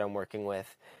coach that I'm working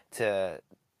with to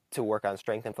work on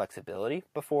strength and flexibility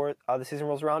before the season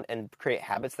rolls around, and create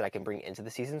habits that I can bring into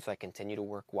the season so I continue to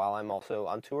work while I'm also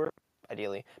on tour,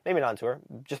 ideally. Maybe not on tour,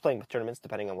 just playing with tournaments,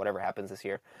 depending on whatever happens this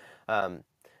year.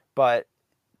 But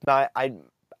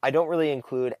I don't really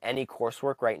include any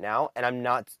coursework right now, and I'm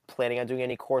not planning on doing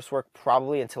any coursework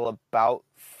probably until about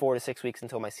 4 to 6 weeks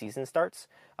until my season starts.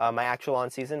 My actual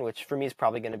on-season, which for me is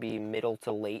probably going to be middle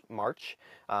to late March,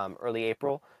 early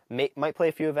April. Might play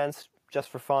a few events just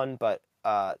for fun, but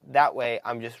that way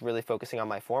I'm just really focusing on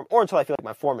my form, or until I feel like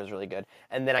my form is really good,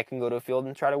 and then I can go to a field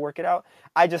and try to work it out.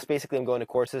 I just basically am going to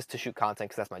courses to shoot content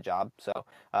because that's my job. So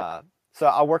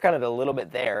I'll work on it a little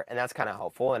bit there, and that's kind of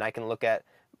helpful, and I can look at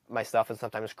my stuff and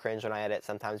sometimes cringe when I edit,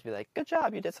 sometimes be like, good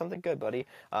job, you did something good, buddy.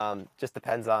 Just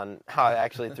depends on how I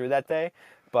actually threw that day.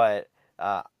 But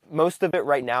most of it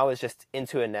right now is just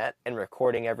into a net and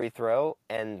recording every throw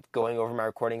and going over my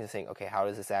recordings and saying, okay, how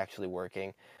is this actually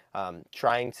working?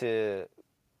 Trying to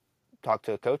talk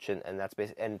to a coach and that's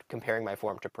and comparing my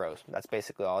form to pros. That's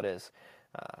basically all it is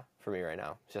for me right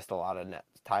now. It's just a lot of net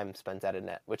time spent at a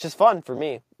net, which is fun for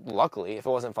me. Luckily, if it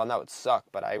wasn't fun, that would suck,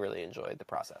 but I really enjoyed the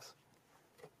process.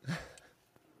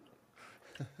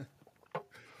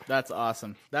 That's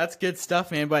awesome. That's good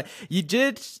stuff, man. But you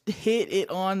did hit it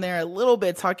on there a little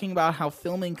bit, talking about how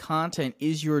filming content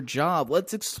is your job.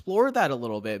 Let's explore that a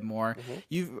little bit more.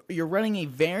 Mm-hmm. You're running a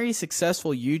very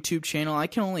successful YouTube channel. I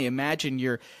can only imagine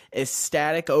you're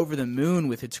ecstatic, over the moon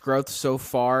with its growth so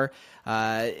far.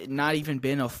 Not even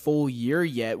been a full year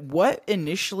yet. What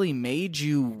initially made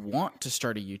you want to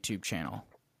start a YouTube channel?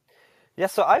 Yeah,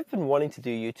 so I've been wanting to do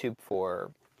YouTube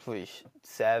for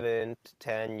 7 to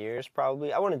 10 years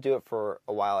probably. I want to do it for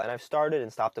a while, and I've started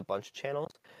and stopped a bunch of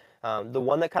channels. The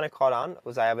one that kind of caught on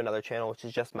was I have another channel which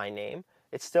is just my name.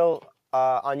 It's still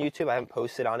on YouTube. I haven't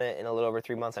posted on it in a little over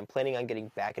 3 months. I'm planning on getting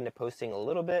back into posting a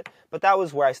little bit, but that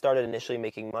was where I started initially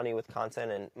making money with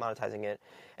content and monetizing it.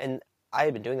 And I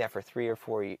had been doing that for 3 or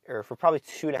 4 or for probably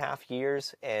 2.5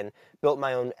 years, and built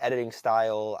my own editing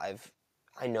style.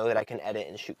 I know that I can edit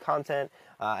and shoot content.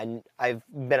 And I've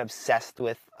been obsessed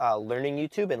with learning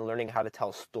YouTube and learning how to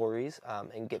tell stories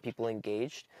and get people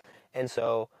engaged. And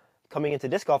so coming into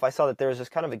disc golf, I saw that there was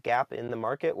just kind of a gap in the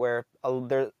market where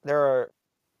there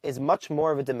is much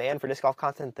more of a demand for disc golf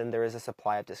content than there is a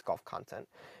supply of disc golf content.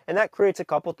 And that creates a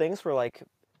couple things for like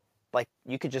like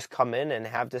you could just come in and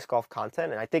have disc golf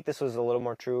content. And I think this was a little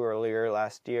more true earlier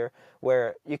last year,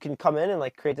 where you can come in and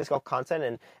like create disc golf content,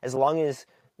 and as long as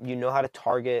you know how to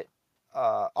target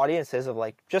audiences of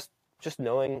like just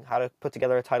knowing how to put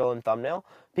together a title and thumbnail,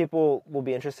 people will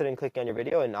be interested in clicking on your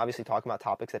video and obviously talking about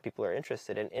topics that people are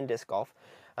interested in disc golf.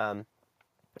 And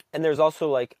there's also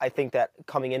like, I think that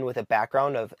coming in with a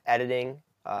background of editing,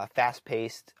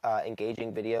 fast-paced,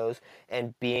 engaging videos,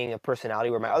 and being a personality,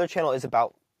 where my other channel is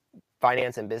about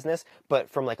finance and business, but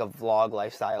from like a vlog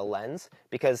lifestyle lens,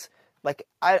 because like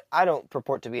I don't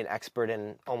purport to be an expert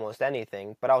in almost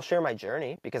anything, but I'll share my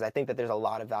journey because I think that there's a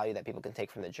lot of value that people can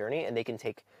take from the journey, and they can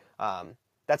take,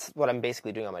 that's what I'm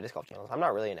basically doing on my disc golf channels. I'm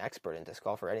not really an expert in disc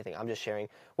golf or anything. I'm just sharing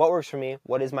what works for me,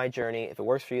 what is my journey. If it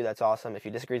works for you, that's awesome. If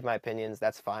you disagree with my opinions,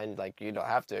 that's fine. Like, you don't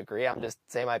have to agree. I'm just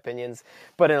saying my opinions,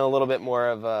 but in a little bit more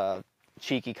of a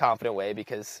cheeky, confident way,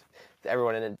 because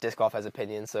everyone in disc golf has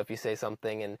opinions. So if you say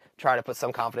something and try to put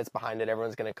some confidence behind it,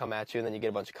 everyone's going to come at you, and then you get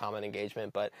a bunch of comment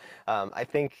engagement. But I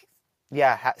think,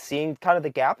 yeah, seeing kind of the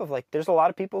gap of like, there's a lot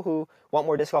of people who want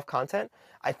more disc golf content.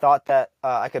 I thought that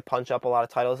I could punch up a lot of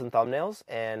titles and thumbnails,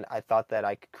 and I thought that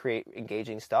I could create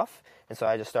engaging stuff. And so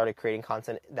I just started creating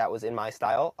content that was in my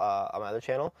style on my other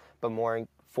channel, but more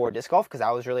for disc golf, because I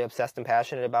was really obsessed and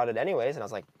passionate about it anyways. And I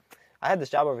was like, I had this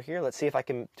job over here. Let's see if I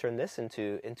can turn this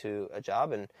into a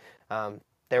job. And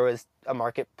there was a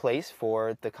marketplace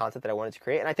for the content that I wanted to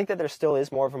create. And I think that there still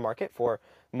is more of a market for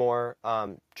more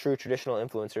true traditional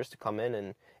influencers to come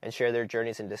in and share their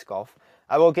journeys in disc golf.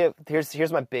 I will give,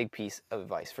 here's my big piece of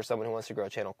advice for someone who wants to grow a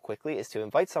channel quickly, is to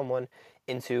invite someone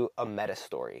into a meta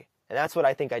story. And that's what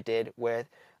I think I did with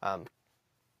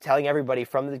telling everybody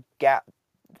from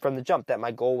the jump that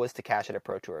my goal was to cash at a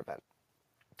Pro Tour event.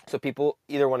 So people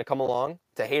either want to come along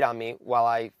to hate on me while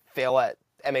I fail at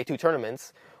MA2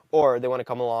 tournaments, or they want to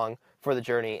come along for the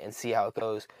journey and see how it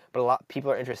goes. But a lot of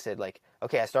people are interested. Like,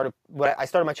 okay, I started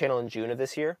my channel in June of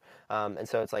this year, and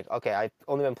so it's like, okay, I've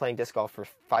only been playing disc golf for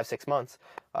 5-6 months,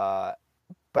 but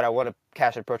I want to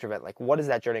cash at a Pro Tour event. Like, what is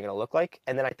that journey going to look like?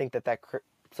 And then I think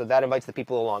so that invites the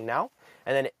people along now.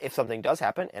 And then if something does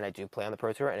happen, and I do play on the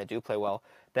Pro Tour and I do play well,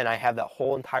 then I have that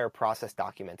whole entire process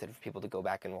documented for people to go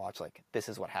back and watch, like, this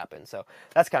is what happened. So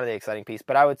that's kind of the exciting piece.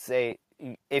 But I would say,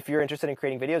 if you're interested in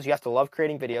creating videos, you have to love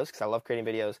creating videos, because I love creating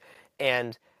videos.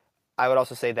 And I would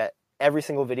also say that every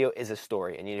single video is a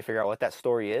story, and you need to figure out what that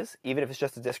story is, even if it's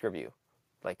just a disc review.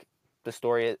 Like, the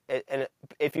story, and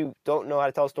if you don't know how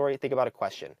to tell a story, think about a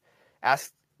question.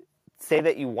 Say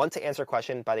that you want to answer a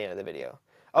question by the end of the video.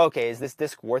 Okay, is this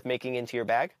disc worth making into your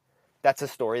bag? That's a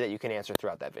story that you can answer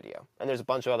throughout that video. And there's a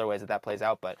bunch of other ways that plays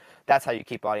out, but that's how you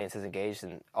keep audiences engaged.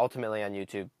 And ultimately on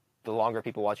YouTube, the longer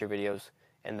people watch your videos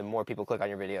and the more people click on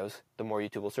your videos, the more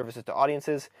YouTube will surface it to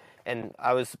audiences. And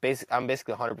I'm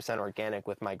basically 100% organic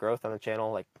with my growth on the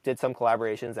channel. Like, did some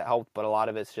collaborations that helped, but a lot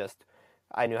of it's just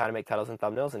I knew how to make titles and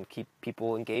thumbnails and keep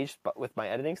people engaged with my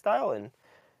editing style,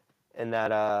 and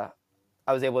that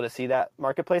I was able to see that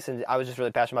marketplace, and I was just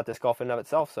really passionate about disc golf in and of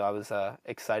itself. So I was I'm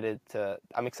excited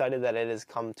that it has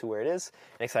come to where it is,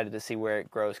 and excited to see where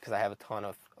it grows, because I have a ton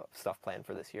of stuff planned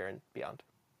for this year and beyond.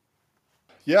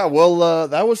 Yeah, well,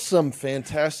 that was some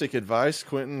fantastic advice,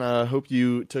 Quentin. I hope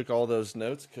you took all those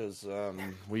notes, because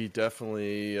we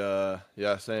definitely,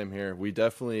 same here. We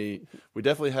definitely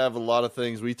have a lot of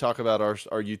things. We talk about our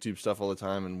YouTube stuff all the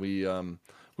time, and we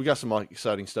got some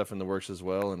exciting stuff in the works as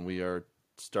well, and we are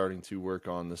starting to work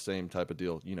on the same type of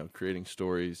deal, creating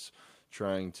stories,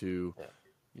 trying to,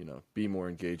 be more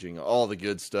engaging, all the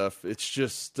good stuff. It's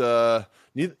just,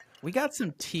 we got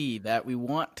some tea that we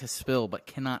want to spill but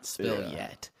cannot spill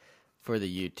yet for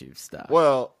the YouTube stuff.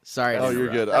 Well, sorry. Oh, you're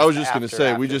good. I was just going to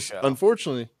say, we just,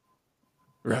 unfortunately,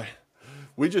 right.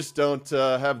 We just don't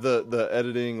have the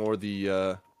editing or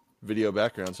the video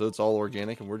background, so it's all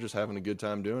organic, and we're just having a good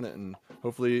time doing it. And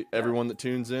hopefully everyone that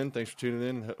tunes in, thanks for tuning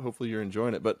in. Hopefully you're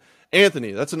enjoying it. But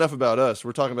Anthony, that's enough about us.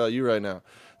 We're talking about you right now.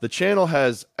 The channel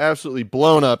has absolutely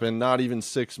blown up in not even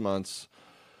 6 months.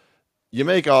 You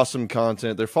make awesome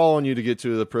content. They're following you to get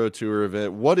to the Pro Tour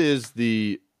event. What is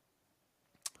the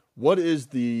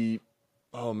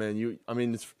oh man,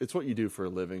 it's what you do for a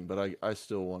living, but I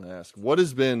still want to ask, what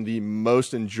has been the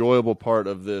most enjoyable part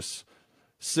of this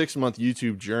 6-month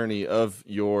YouTube journey of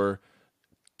your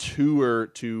tour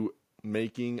to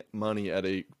making money at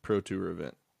a Pro Tour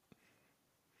event?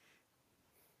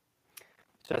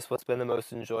 Just what's been the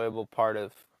most enjoyable part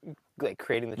of like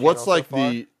creating the channel What's like so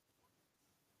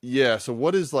far? So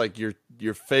what is like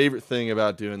your favorite thing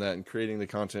about doing that and creating the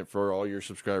content for all your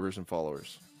subscribers and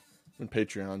followers and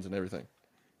Patreons and everything?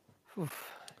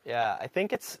 Yeah, I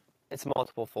think it's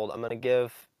multiple fold. I'm gonna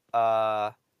give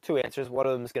two answers. One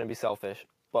of them is going to be selfish,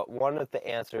 but one of the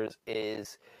answers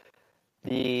is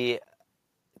the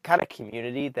kind of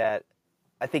community that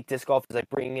I think disc golf is like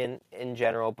bringing in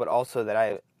general, but also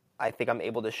that I think I'm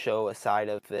able to show a side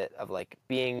of it of like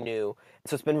being new.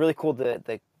 So it's been really cool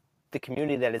the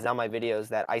community that is on my videos,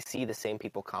 that I see the same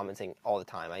people commenting all the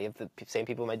time. I have the same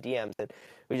people in my DMs, and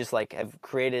we just like have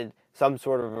created some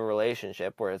sort of a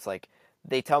relationship where it's like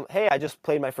they tell me, hey, I just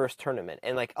played my first tournament.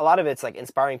 And like a lot of it's like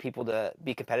inspiring people to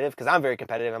be competitive, because I'm very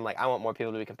competitive. I'm like, I want more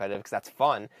people to be competitive because that's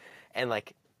fun. And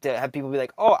like to have people be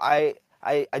like, oh, I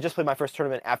just played my first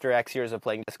tournament after X years of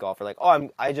playing disc golf, or like, oh,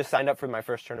 I just signed up for my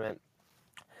first tournament.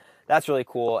 That's really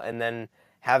cool. And then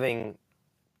having,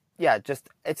 yeah, just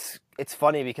it's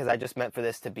funny because I just meant for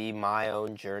this to be my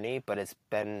own journey, but it's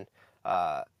been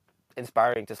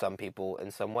inspiring to some people in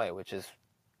some way, which is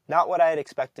not what I had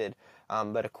expected,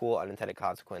 but a cool unintended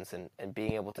consequence. And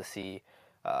being able to see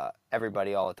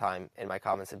everybody all the time in my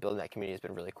comments and building that community has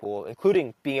been really cool,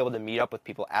 including being able to meet up with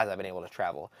people as I've been able to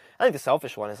travel. I think the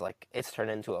selfish one is like it's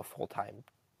turned into a full-time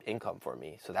income for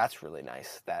me, so that's really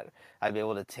nice that I've been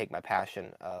able to take my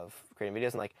passion of creating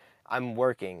videos, and like I'm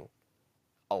working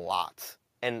a lot,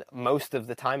 and most of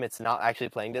the time it's not actually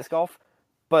playing disc golf,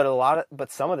 but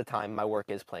some of the time my work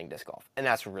is playing disc golf, and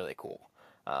that's really cool.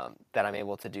 That I'm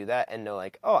able to do that and know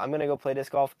like, oh, I'm gonna go play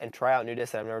disc golf and try out new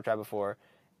discs that I've never tried before,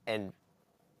 and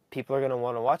people are gonna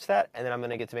want to watch that, and then I'm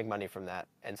gonna get to make money from that,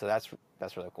 and so that's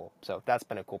really cool. So that's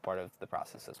been a cool part of the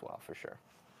process as well, for sure.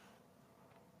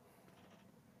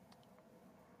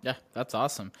 Yeah, that's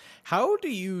awesome. How do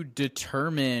you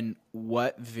determine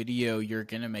what video you're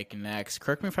going to make next?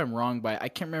 Correct me if I'm wrong, but I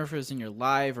can't remember if it was in your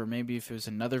live or maybe if it was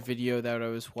another video that I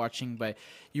was watching, but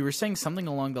you were saying something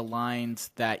along the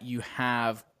lines that you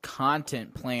have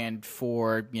content planned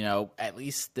for, at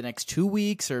least the next 2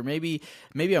 weeks, or maybe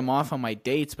I'm off on my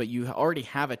dates, but you already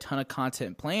have a ton of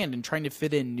content planned, and trying to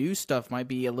fit in new stuff might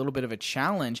be a little bit of a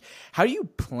challenge. How do you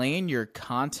plan your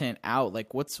content out?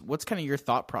 Like what's kind of your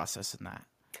thought process in that?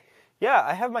 Yeah,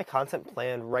 I have my content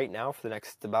planned right now for the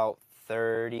next about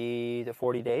 30 to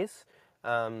 40 days.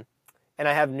 And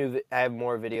I have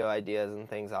more video ideas and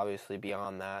things obviously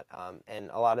beyond that.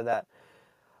 And a lot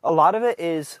of it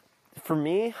is for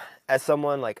me as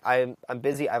someone like I'm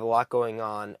busy, I have a lot going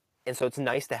on. And so it's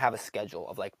nice to have a schedule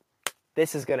of like,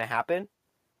 this is going to happen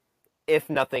if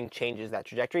nothing changes that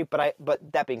trajectory. But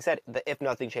that being said, the if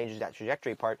nothing changes that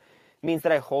trajectory part means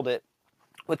that I hold it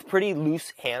with pretty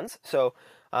loose hands. So,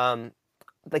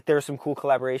 like there are some cool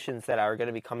collaborations that are going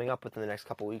to be coming up within the next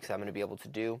couple weeks that I'm going to be able to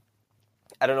do.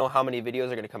 I don't know how many videos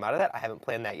are going to come out of that. I haven't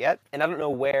planned that yet. And I don't know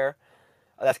where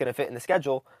that's going to fit in the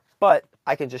schedule, but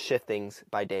I can just shift things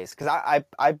by days. Because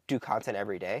I do content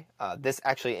every day. This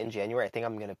actually in January, I think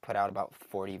I'm going to put out about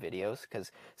 40 videos.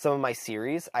 Because some of my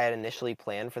series, I had initially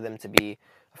planned for them to be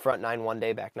front nine one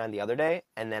day, back nine the other day.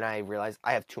 And then I realized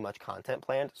I have too much content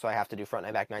planned. So I have to do front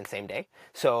nine, back nine same day.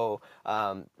 So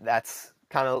that's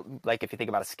kind of like if you think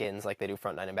about a skins, like they do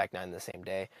front nine and back nine the same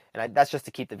day. And that's just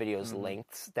to keep the videos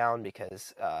lengths down,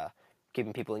 because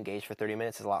keeping people engaged for 30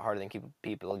 minutes is a lot harder than keeping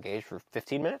people engaged for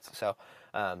 15 minutes. So,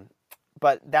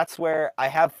 but that's where I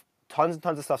have tons and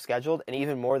tons of stuff scheduled, and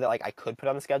even more that like I could put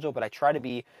on the schedule, but I try to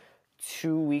be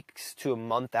 2 weeks to a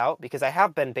month out, because I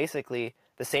have been basically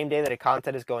the same day that a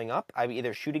content is going up, I'm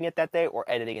either shooting it that day or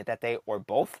editing it that day or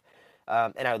both.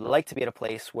 And I would like to be at a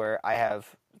place where I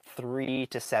have 3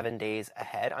 to 7 days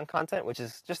ahead on content, which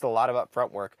is just a lot of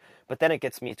upfront work. But then it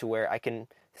gets me to where I can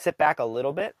sit back a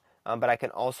little bit, but I can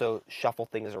also shuffle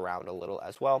things around a little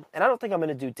as well. And I don't think I'm going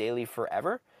to do daily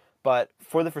forever, but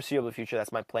for the foreseeable future,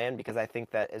 that's my plan, because I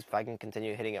think that if I can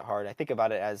continue hitting it hard, I think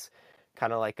about it as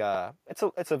kind of like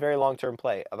it's a very long-term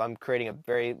play of I'm creating a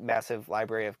very massive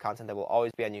library of content that will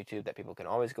always be on YouTube that people can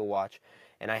always go watch.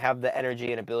 And I have the energy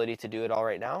and ability to do it all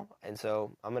right now. And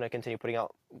so I'm going to continue putting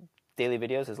out daily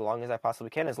videos as long as I possibly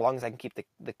can, as long as I can keep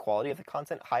the quality of the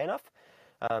content high enough.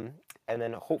 And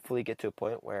then hopefully get to a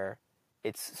point where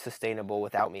it's sustainable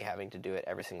without me having to do it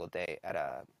every single day at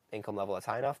a income level that's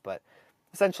high enough. But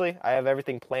essentially I have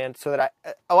everything planned so that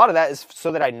a lot of that is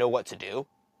so that I know what to do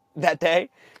that day,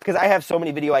 because I have so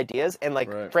many video ideas, and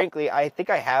frankly, I think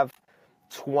I have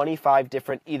 25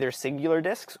 different either singular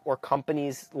discs or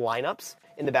companies lineups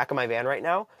in the back of my van right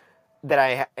now that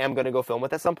I am going to go film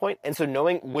with at some point. And so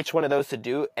knowing which one of those to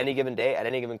do any given day at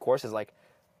any given course is like,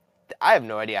 I have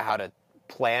no idea how to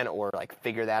plan or like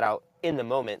figure that out in the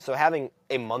moment. So having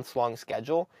a months-long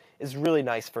schedule is really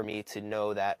nice for me to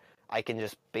know that I can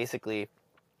just basically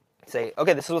say,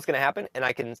 okay, this is what's going to happen, and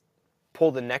I can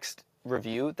pull the next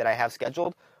review that I have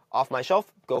scheduled off my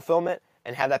shelf, go film it,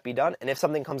 and have that be done. And if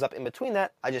something comes up in between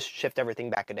that, I just shift everything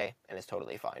back a day and it's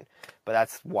totally fine. But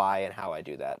that's why and how I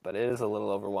do that. But it is a little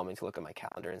overwhelming to look at my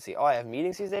calendar and see, oh, I have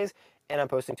meetings these days and I'm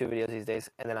posting 2 videos these days.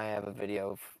 And then I have a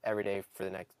video every day for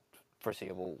the next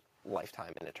foreseeable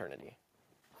lifetime and eternity.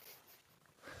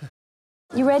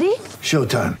 You ready?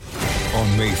 Showtime.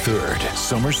 On May 3rd,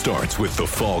 summer starts with The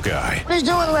Fall Guy. Let's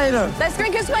do it later. Let's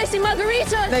drink a spicy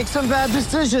margarita. Make some bad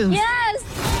decisions. Yes!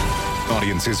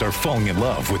 Audiences are falling in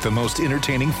love with the most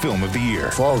entertaining film of the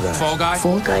year. Fall Guy. Fall Guy?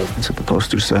 Fall guy. That's what the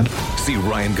poster said. See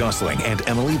Ryan Gosling and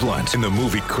Emily Blunt in the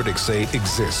movie critics say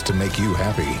exists to make you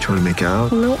happy. Trying to make it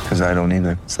out? Nope. Because I don't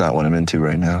either. It's not what I'm into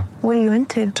right now. What are you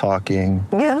into? Talking.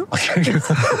 Yeah.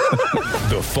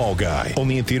 The Fall Guy.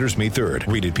 Only in theaters May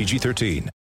 3rd. Rated PG-13.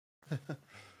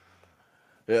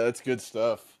 Yeah, that's good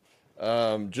stuff.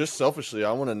 Just selfishly,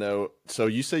 I want to know, so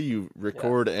you say you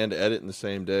record and edit in the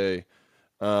same day.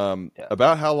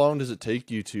 About how long does it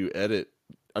take you to edit?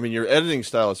 I mean, your editing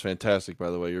style is fantastic, by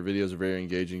the way. Your videos are very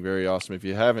engaging, very awesome. If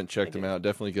you haven't checked them out,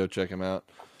 definitely go check them out.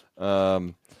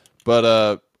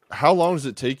 But how long does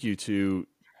it take you to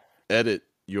edit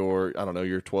your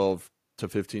 12 to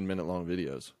 15 minute long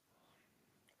videos?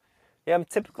 Yeah,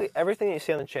 everything that you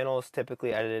see on the channel is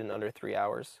typically edited in under 3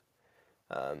 hours.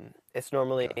 It's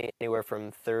normally anywhere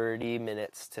from 30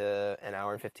 minutes to an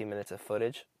hour and 15 minutes of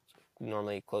footage,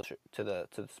 normally closer to the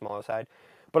smaller side.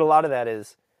 But a lot of that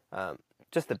is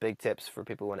just the big tips for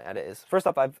people who want to edit is, first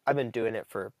off, I've been doing it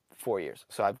for 4 years,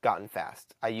 so I've gotten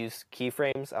fast. I use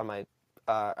keyframes on my,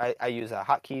 I use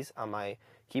hotkeys on my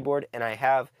keyboard, and I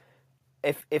have,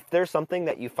 if there's something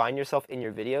that you find yourself in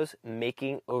your videos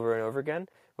making over and over again,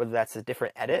 whether that's a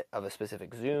different edit of a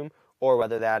specific zoom, or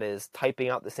whether that is typing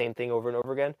out the same thing over and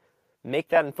over again, make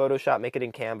that in Photoshop, make it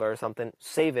in Canva or something,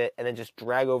 save it, and then just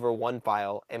drag over one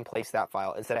file and place that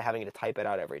file instead of having to type it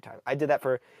out every time. I did that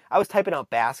I was typing out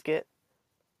basket,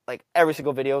 like every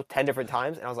single video 10 different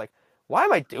times, and I was like, why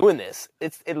am I doing this?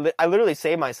 I literally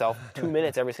saved myself 2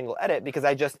 minutes every single edit because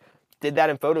I just did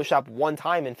that in Photoshop one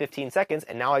time in 15 seconds,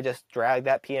 and now I just drag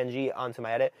that PNG onto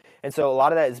my edit. And so a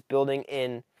lot of that is building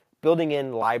in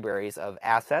libraries of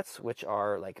assets, which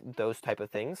are like those type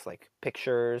of things, like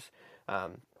pictures,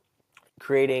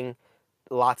 creating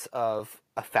lots of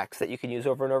effects that you can use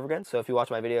over and over again. So if you watch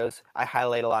my videos, I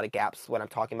highlight a lot of gaps when I'm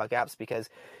talking about gaps, because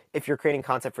if you're creating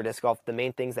content for disc golf, the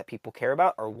main things that people care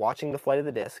about are watching the flight of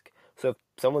the disc. So if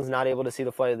someone's not able to see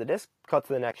the flight of the disc, cut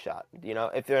to the next shot.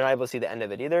 If they're not able to see the end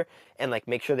of it either, and like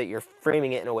make sure that you're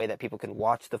framing it in a way that people can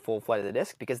watch the full flight of the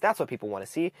disc, because that's what people want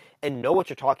to see and know what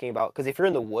you're talking about. Because if you're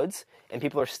in the woods and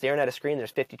people are staring at a screen,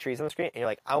 there's 50 trees on the screen, and you're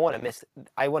like, I want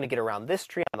to get around this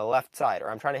tree on the left side, or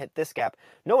I'm trying to hit this gap.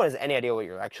 No one has any idea what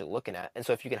you're actually looking at. And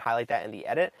so if you can highlight that in the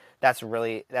edit, that's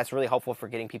really helpful for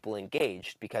getting people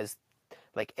engaged, because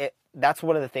that's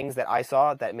one of the things that I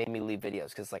saw that made me leave videos,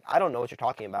 because I don't know what you're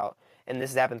talking about, and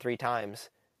this has happened 3 times.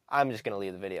 I'm just going to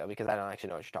leave the video because I don't actually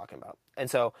know what you're talking about. And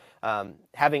so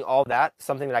having all that,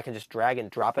 something that I can just drag and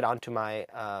drop it onto my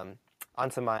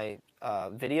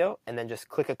video, and then just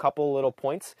click a couple little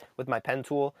points with my pen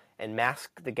tool and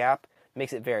mask the gap,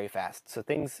 makes it very fast. So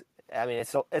it's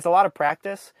a lot of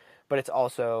practice, but it's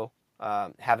also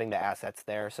having the assets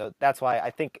there. So that's why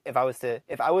I think if I was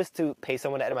to pay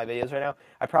someone to edit my videos right now,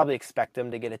 I'd probably expect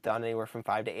them to get it done anywhere from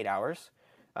 5 to 8 hours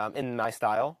in my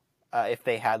style. If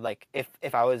they had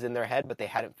if I was in their head, but they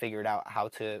hadn't figured out how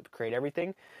to create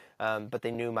everything, but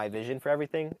they knew my vision for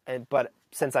everything. But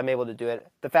since I'm able to do it,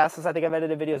 the fastest I think I've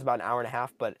edited a video is about an hour and a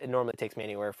half, but it normally takes me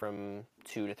anywhere from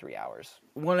 2 to 3 hours.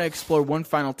 I want to explore one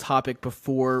final topic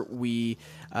before we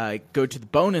go to the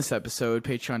bonus episode,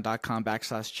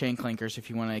 patreon.com/chainclankers, if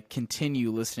you want to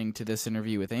continue listening to this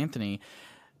interview with Anthony.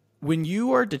 When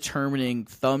you are determining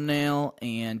thumbnail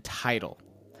and title,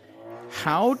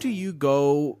 how do you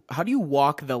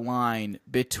walk the line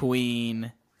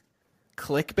between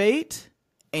clickbait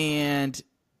and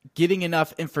getting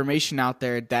enough information out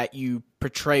there that you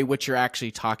portray what you're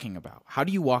actually talking about? How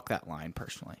do you walk that line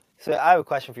personally? So I have a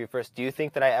question for you first. Do you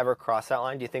think that I ever cross that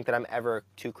line? Do you think that I'm ever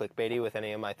too clickbaity with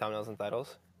any of my thumbnails and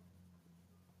titles?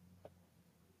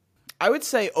 I would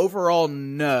say overall,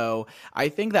 no. I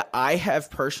think that I have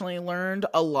personally learned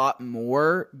a lot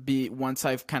more once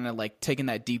I've kind of taken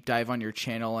that deep dive on your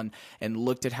channel and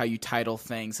looked at how you title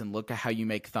things and look at how you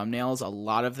make thumbnails. A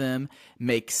lot of them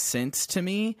make sense to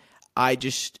me. I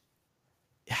just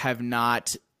have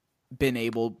not been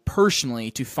able personally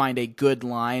to find a good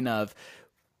line of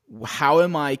how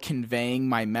am I conveying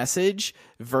my message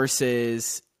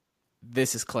versus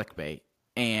this is clickbait.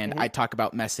 And I talk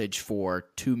about message for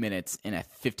 2 minutes in a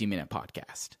 50-minute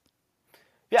podcast.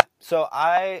 Yeah, so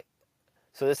I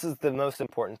So this is the most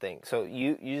important thing. So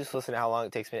you just listen to how long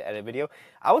it takes me to edit a video.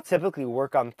 I would typically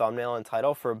work on thumbnail and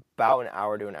title for about an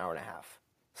hour to an hour and a half.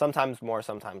 Sometimes more,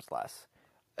 sometimes less.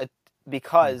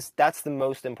 Because that's the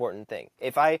most important thing.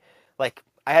 If I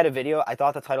had a video, I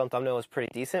thought the title and thumbnail was pretty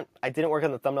decent. I didn't work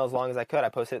on the thumbnail as long as I could. I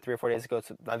posted it 3 or 4 days ago.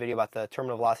 It's my video about the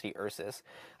terminal velocity Ursus.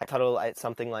 I titled it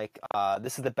something like,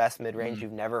 this is the best mid-range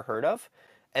you've never heard of.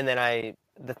 And then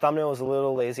the thumbnail was a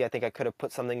little lazy. I think I could have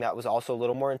put something that was also a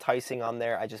little more enticing on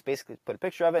there. I just basically put a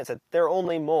picture of it and said, they're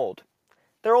only mold.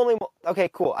 Okay,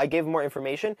 cool. I gave more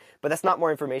information, but that's not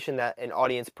more information that an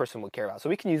audience person would care about. So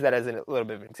we can use that as a little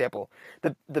bit of an example.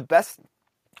 The best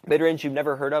mid-range you've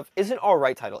never heard of is an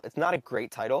alright title. It's not a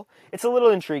great title. It's a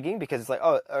little intriguing because it's like,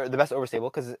 or the best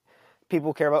overstable, because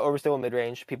people care about overstable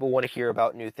mid-range. People want to hear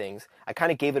about new things. I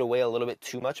kind of gave it away a little bit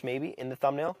too much maybe in the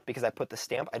thumbnail because I put the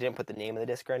stamp. I didn't put the name of the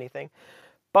disc or anything.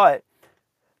 But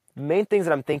the main things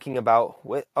that I'm thinking about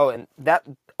all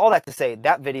that to say,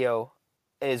 that video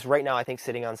is right now I think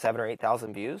sitting on 7,000 or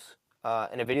 8,000 views.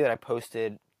 And a video that I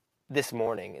posted this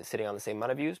morning is sitting on the same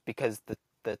amount of views because the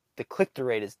click-through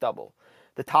rate is double.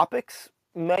 The topics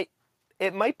more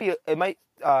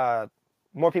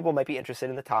people might be interested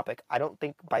in the topic. I don't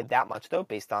think by that much though,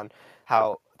 based on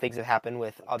how things have happened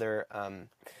with other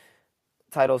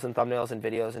titles and thumbnails and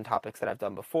videos and topics that I've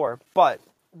done before. But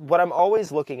what I'm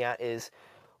always looking at is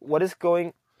what is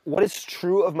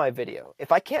true of my video.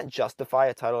 If I can't justify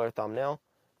a title or thumbnail,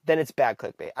 then it's bad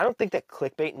clickbait. I don't think that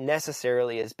clickbait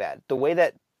necessarily is bad. The way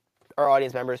that our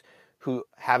audience members who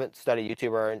haven't studied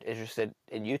YouTube or aren't interested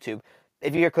in YouTube,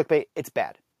 if you hear clickbait, it's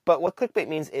bad. But what clickbait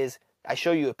means is I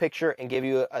show you a picture and give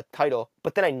you a title,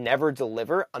 but then I never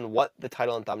deliver on what the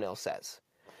title and thumbnail says.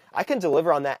 I can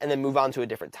deliver on that and then move on to a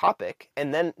different topic,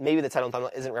 and then maybe the title and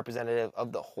thumbnail isn't representative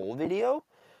of the whole video,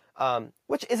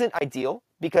 which isn't ideal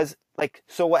because,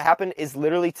 so what happened is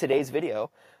literally today's video,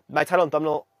 my title and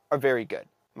thumbnail are very good.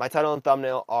 My title and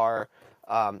thumbnail are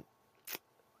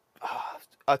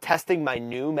testing my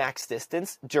new max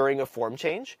distance during a form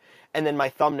change, and then my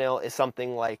thumbnail is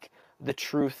something like the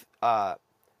truth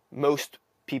most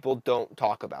people don't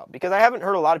talk about, because I haven't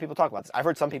heard a lot of people talk about this. I've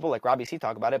heard some people like Robbie C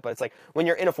talk about it, but it's like when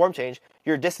you're in a form change,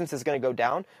 your distance is going to go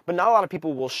down, but not a lot of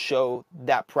people will show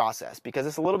that process because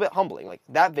it's a little bit humbling. Like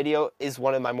that video is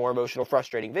one of my more emotional,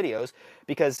 frustrating videos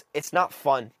because it's not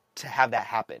fun to have that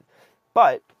happen.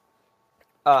 But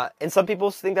and some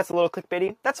people think that's a little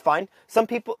clickbaity. That's fine. Some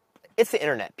people, it's the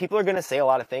internet. People are going to say a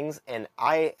lot of things, and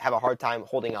I have a hard time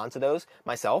holding on to those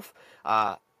myself.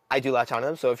 I do latch on to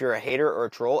them. So if you're a hater or a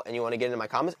troll and you want to get into my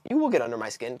comments, you will get under my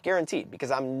skin, guaranteed, because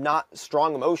I'm not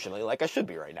strong emotionally like I should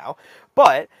be right now.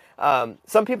 But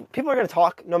some people are going to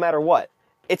talk no matter what.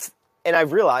 And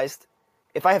I've realized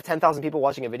if I have 10,000 people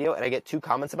watching a video and I get 2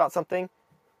 comments about something,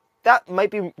 that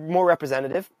might be more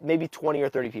representative. Maybe 20 or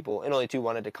 30 people and only 2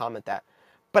 wanted to comment that.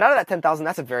 But out of that 10,000,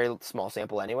 that's a very small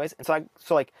sample anyways. And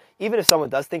so even if someone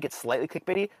does think it's slightly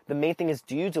clickbaity, the main thing is,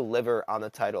 do you deliver on the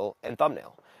title and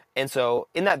thumbnail? And so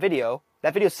in that video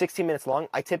is 16 minutes long.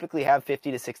 I typically have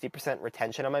 50 to 60%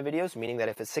 retention on my videos, meaning that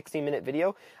if it's a 16-minute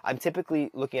video, I'm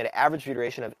typically looking at an average view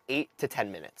duration of 8 to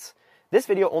 10 minutes. This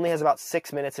video only has about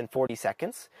 6 minutes and 40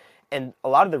 seconds. And a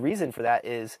lot of the reason for that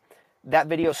is that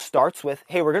video starts with,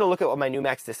 hey, we're going to look at what my new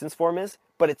max distance form is,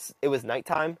 but it was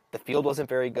nighttime. The field wasn't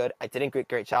very good. I didn't get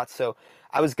great shots. So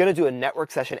I was going to do a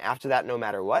network session after that no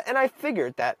matter what. And I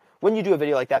figured that when you do a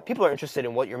video like that, people are interested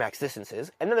in what your max distance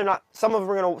is. And then they're not, some of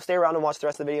them are going to stay around and watch the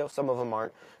rest of the video. Some of them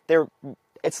aren't.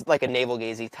 It's like a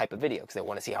navel-gazing type of video because they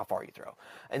want to see how far you throw.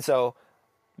 And so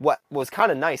what was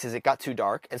kind of nice is it got too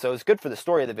dark, and so it was good for the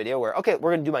story of the video where, okay, we're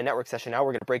going to do my network session now,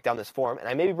 we're going to break down this form, and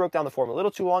I maybe broke down the form a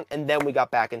little too long, and then we got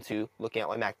back into looking at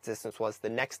what max distance was the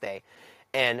next day.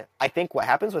 And I think what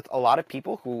happens with a lot of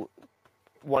people who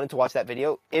wanted to watch that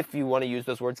video, if you want to use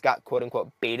those words, got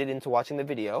quote-unquote baited into watching the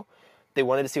video. They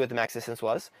wanted to see what the max distance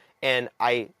was, and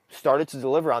I started to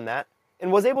deliver on that,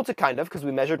 and was able to kind of, because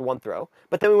we measured one throw,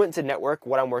 but then we went into network,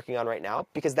 what I'm working on right now,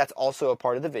 because that's also a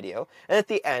part of the video, and at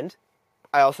the end,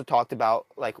 I also talked about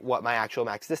like what my actual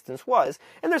max distance was,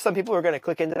 and there's some people who are going to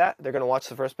click into that. They're going to watch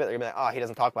the first bit. They're going to be like, oh, he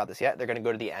doesn't talk about this yet. They're going to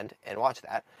go to the end and watch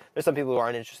that. There's some people who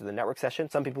aren't interested in the network session.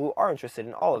 Some people who are interested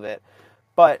in all of it.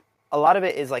 But a lot of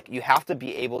it is like you have to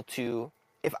be able to,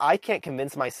 if I can't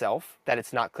convince myself that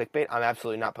it's not clickbait, I'm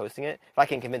absolutely not posting it. If I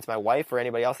can convince my wife or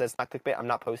anybody else that it's not clickbait, I'm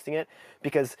not posting it,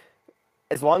 because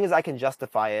as long as I can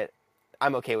justify it,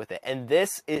 I'm okay with it. And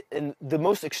and the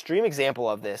most extreme example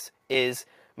of this is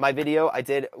my video I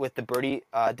did with the Birdie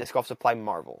Disc Golf Supply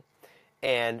Marvel,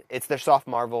 and it's their soft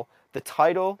Marvel. The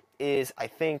title is, I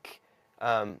think,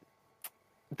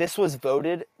 this was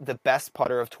voted the best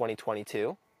putter of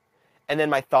 2022, and then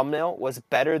my thumbnail was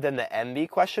better than the MB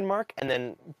question mark, and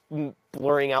then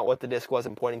blurring out what the disc was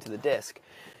and pointing to the disc.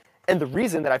 And the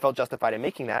reason that I felt justified in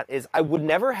making that is I would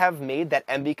never have made that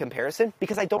MB comparison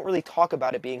because I don't really talk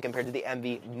about it being compared to the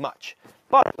MB much.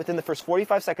 But within the first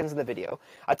 45 seconds of the video,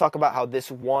 I talk about how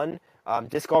this won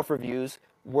Disc Golf Review's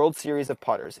World Series of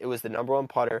putters. It was the number one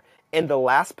putter, and the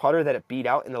last putter that it beat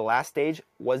out in the last stage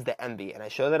was the MB. And I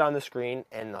show that on the screen,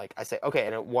 and like I say, okay,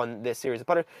 and it won this series of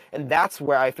putters. And that's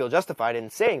where I feel justified in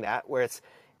saying that, where it's,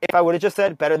 if I would have just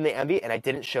said better than the MB and I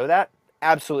didn't show that,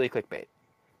 absolutely clickbait.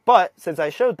 But since I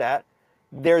showed that,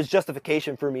 there's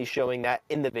justification for me showing that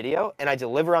in the video, and I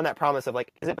deliver on that promise of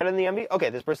like, is it better than the MB? Okay,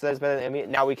 this person says better than the MB.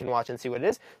 Now we can watch and see what it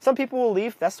is. Some people will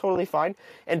leave. That's totally fine.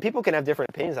 And people can have different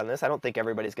opinions on this. I don't think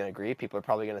everybody's going to agree. People are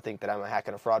probably going to think that I'm a hack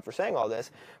and a fraud for saying all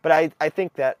this. But I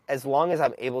think that as long as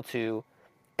I'm able to,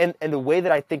 and the way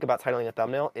that I think about titling a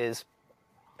thumbnail is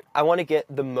I want to get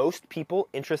the most people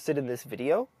interested in this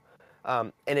video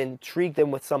and intrigue them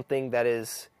with something that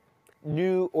is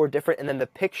new or different, and then the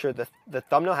picture, the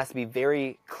thumbnail has to be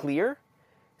very clear,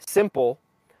 simple,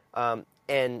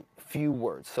 and few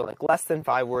words. So like less than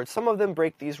 5 words. Some of them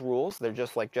break these rules. They're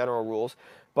just like general rules.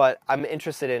 But I'm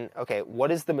interested in, okay, what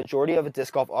is the majority of a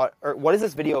disc golf, or what is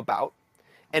this video about?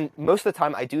 And most of the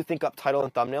time I do think up title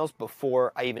and thumbnails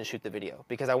before I even shoot the video,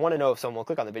 because I want to know if someone will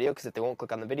click on the video, because if they won't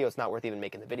click on the video, it's not worth even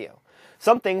making the video.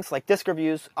 Some things like disc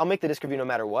reviews, I'll make the disc review no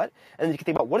matter what. And then you can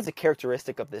think about what is a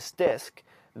characteristic of this disc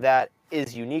that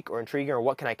is unique or intriguing, or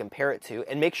what can I compare it to,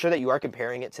 and make sure that you are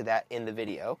comparing it to that in the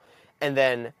video. And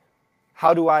then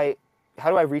how do I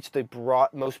reach the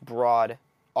most broad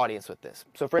audience with this?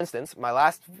 So for instance, my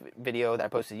last video that I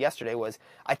posted yesterday was,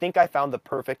 I think I found the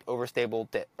perfect overstable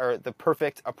or the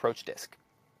perfect approach disc.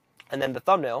 And then the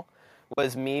thumbnail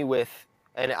was me with,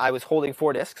 and I was holding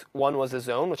 4 discs. One was a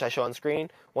zone, which I show on screen.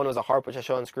 One was a harp, which I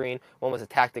show on screen. One was a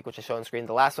tactic, which I show on screen.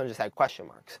 The last one just had question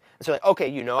marks. And so like,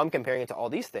 okay, I'm comparing it to all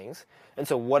these things. And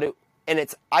so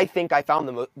I think I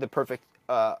found the perfect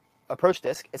approach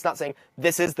disc. It's not saying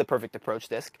this is the perfect approach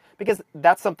disc, because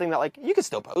that's something that like you can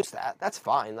still post that. That's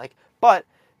fine. Like, but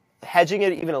hedging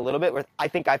it even a little bit with, I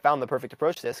think I found the perfect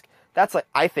approach disc. That's like,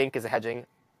 I think is a hedging.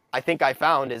 I think I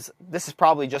found is, this is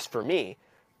probably just for me,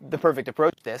 the perfect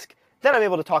approach disc. Then I'm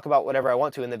able to talk about whatever I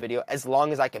want to in the video, as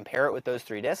long as I compare it with those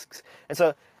 3 discs. And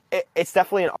so it's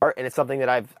definitely an art, and it's something that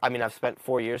I've spent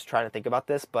 4 years trying to think about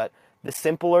this, but the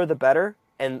simpler the better,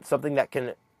 and something that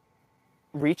can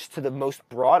reach to the most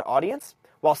broad audience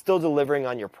while still delivering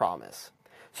on your promise.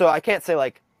 So I can't say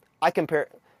like,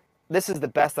 this is the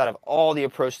best out of all the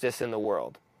approach discs in the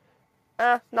world.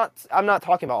 I'm not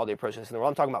talking about all the approach discs in the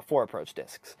world. I'm talking about 4 approach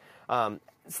discs. I'm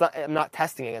not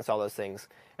testing against all those things.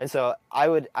 And so I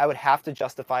would have to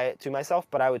justify it to myself,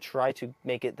 but I would try to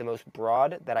make it the most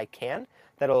broad that I can,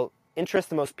 that'll interest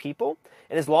the most people.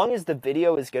 And as long as the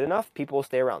video is good enough, people will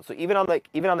stay around. So even on that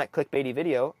clickbaity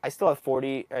video, I still have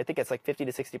 50 to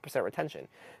 60% retention,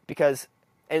 because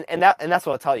and that's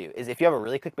what I'll tell you is, if you have a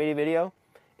really clickbaity video,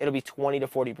 it'll be 20 to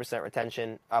 40%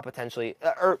 retention, potentially,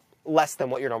 or less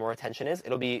than what your normal retention is.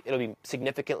 It'll be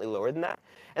significantly lower than that.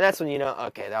 And that's when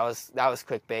okay, that was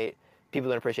clickbait. People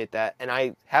don't appreciate that. And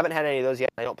I haven't had any of those yet.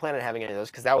 I don't plan on having any of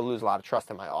those, because that would lose a lot of trust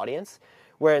in my audience.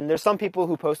 Where there's some people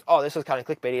who post, oh, this was kind of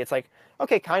clickbaity. It's like,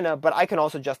 okay, kind of, but I can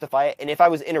also justify it. And if I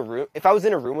was in a room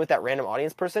with that random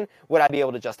audience person, would I be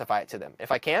able to justify it to them?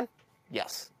 If I can,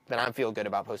 yes. Then I feel good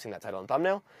about posting that title and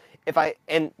thumbnail.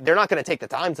 And they're not going to take the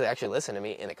time to actually listen to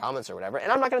me in the comments or whatever.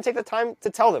 And I'm not going to take the time to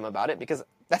tell them about it, because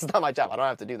that's not my job. I don't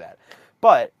have to do that.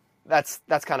 But that's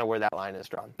kind of where that line is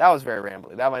drawn. That was very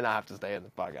rambly. That might not have to stay in the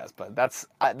podcast, but that's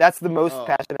the most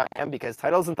passionate I am, because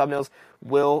titles and thumbnails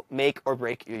will make or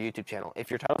break your YouTube channel.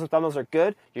 If your titles and thumbnails are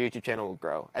good, your YouTube channel will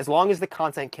grow. As long as the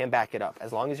content can back it up,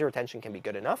 as long as your retention can be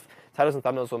good enough, titles and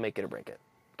thumbnails will make it or break it.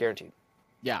 Guaranteed.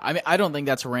 Yeah, I mean, I don't think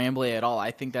that's rambly at all.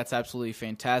 I think that's absolutely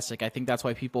fantastic. I think that's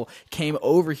why people came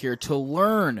over here to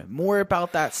learn more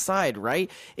about that side,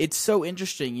 right? It's so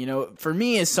interesting. For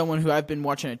me, as someone who I've been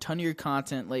watching a ton of your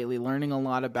content lately, learning a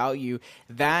lot about you,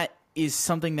 that is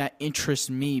something that interests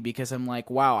me, because I'm like,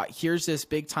 wow, here's this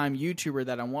big time YouTuber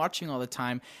that I'm watching all the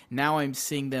time. Now I'm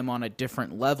seeing them on a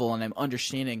different level, and I'm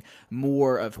understanding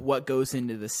more of what goes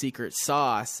into the secret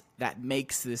sauce that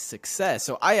makes this success.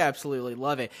 So I absolutely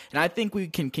love it. And I think we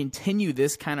can continue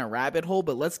this kind of rabbit hole,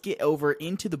 but let's get over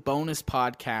into the bonus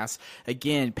podcast.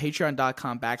 Again,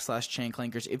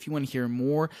 patreon.com/Chainclankers. If you want to hear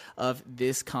more of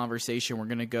this conversation, we're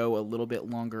going to go a little bit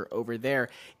longer over there.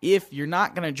 If you're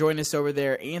not going to join us over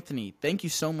there, Anthony, thank you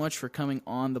so much for coming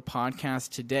on the podcast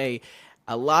today.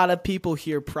 A lot of people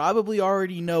here probably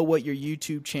already know what your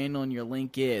YouTube channel and your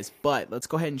link is, but let's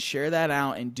go ahead and share that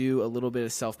out and do a little bit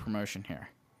of self-promotion here.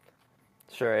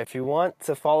 Sure. If you want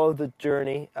to follow the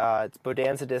journey, it's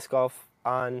Bodanza Disc Golf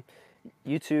on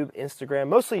YouTube, Instagram,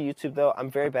 mostly YouTube though.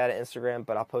 I'm very bad at Instagram,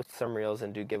 but I'll post some reels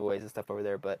and do giveaways and stuff over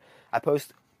there. But I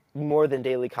post more than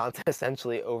daily content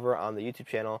essentially over on the YouTube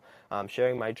channel,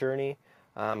 sharing my journey.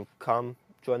 Come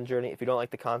join the journey. If you don't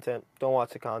like the content, don't watch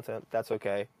the content. That's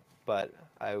okay, but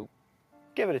I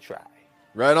give it a try.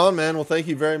 Right on, man. Well, thank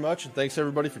you very much, and thanks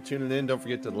everybody for tuning in. Don't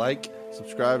forget to like,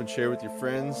 subscribe, and share with your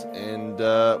friends, and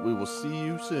we will see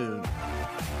you soon.